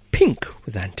quite pink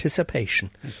with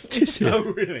anticipation.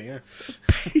 Oh, really? Yeah.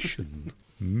 Patient.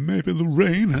 Maybe the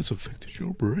rain has affected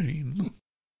your brain.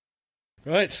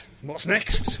 Right, what's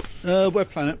next? Web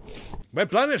Planet.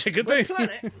 Web Planet's a good thing.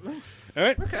 Planet. All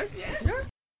right. Okay. Yeah.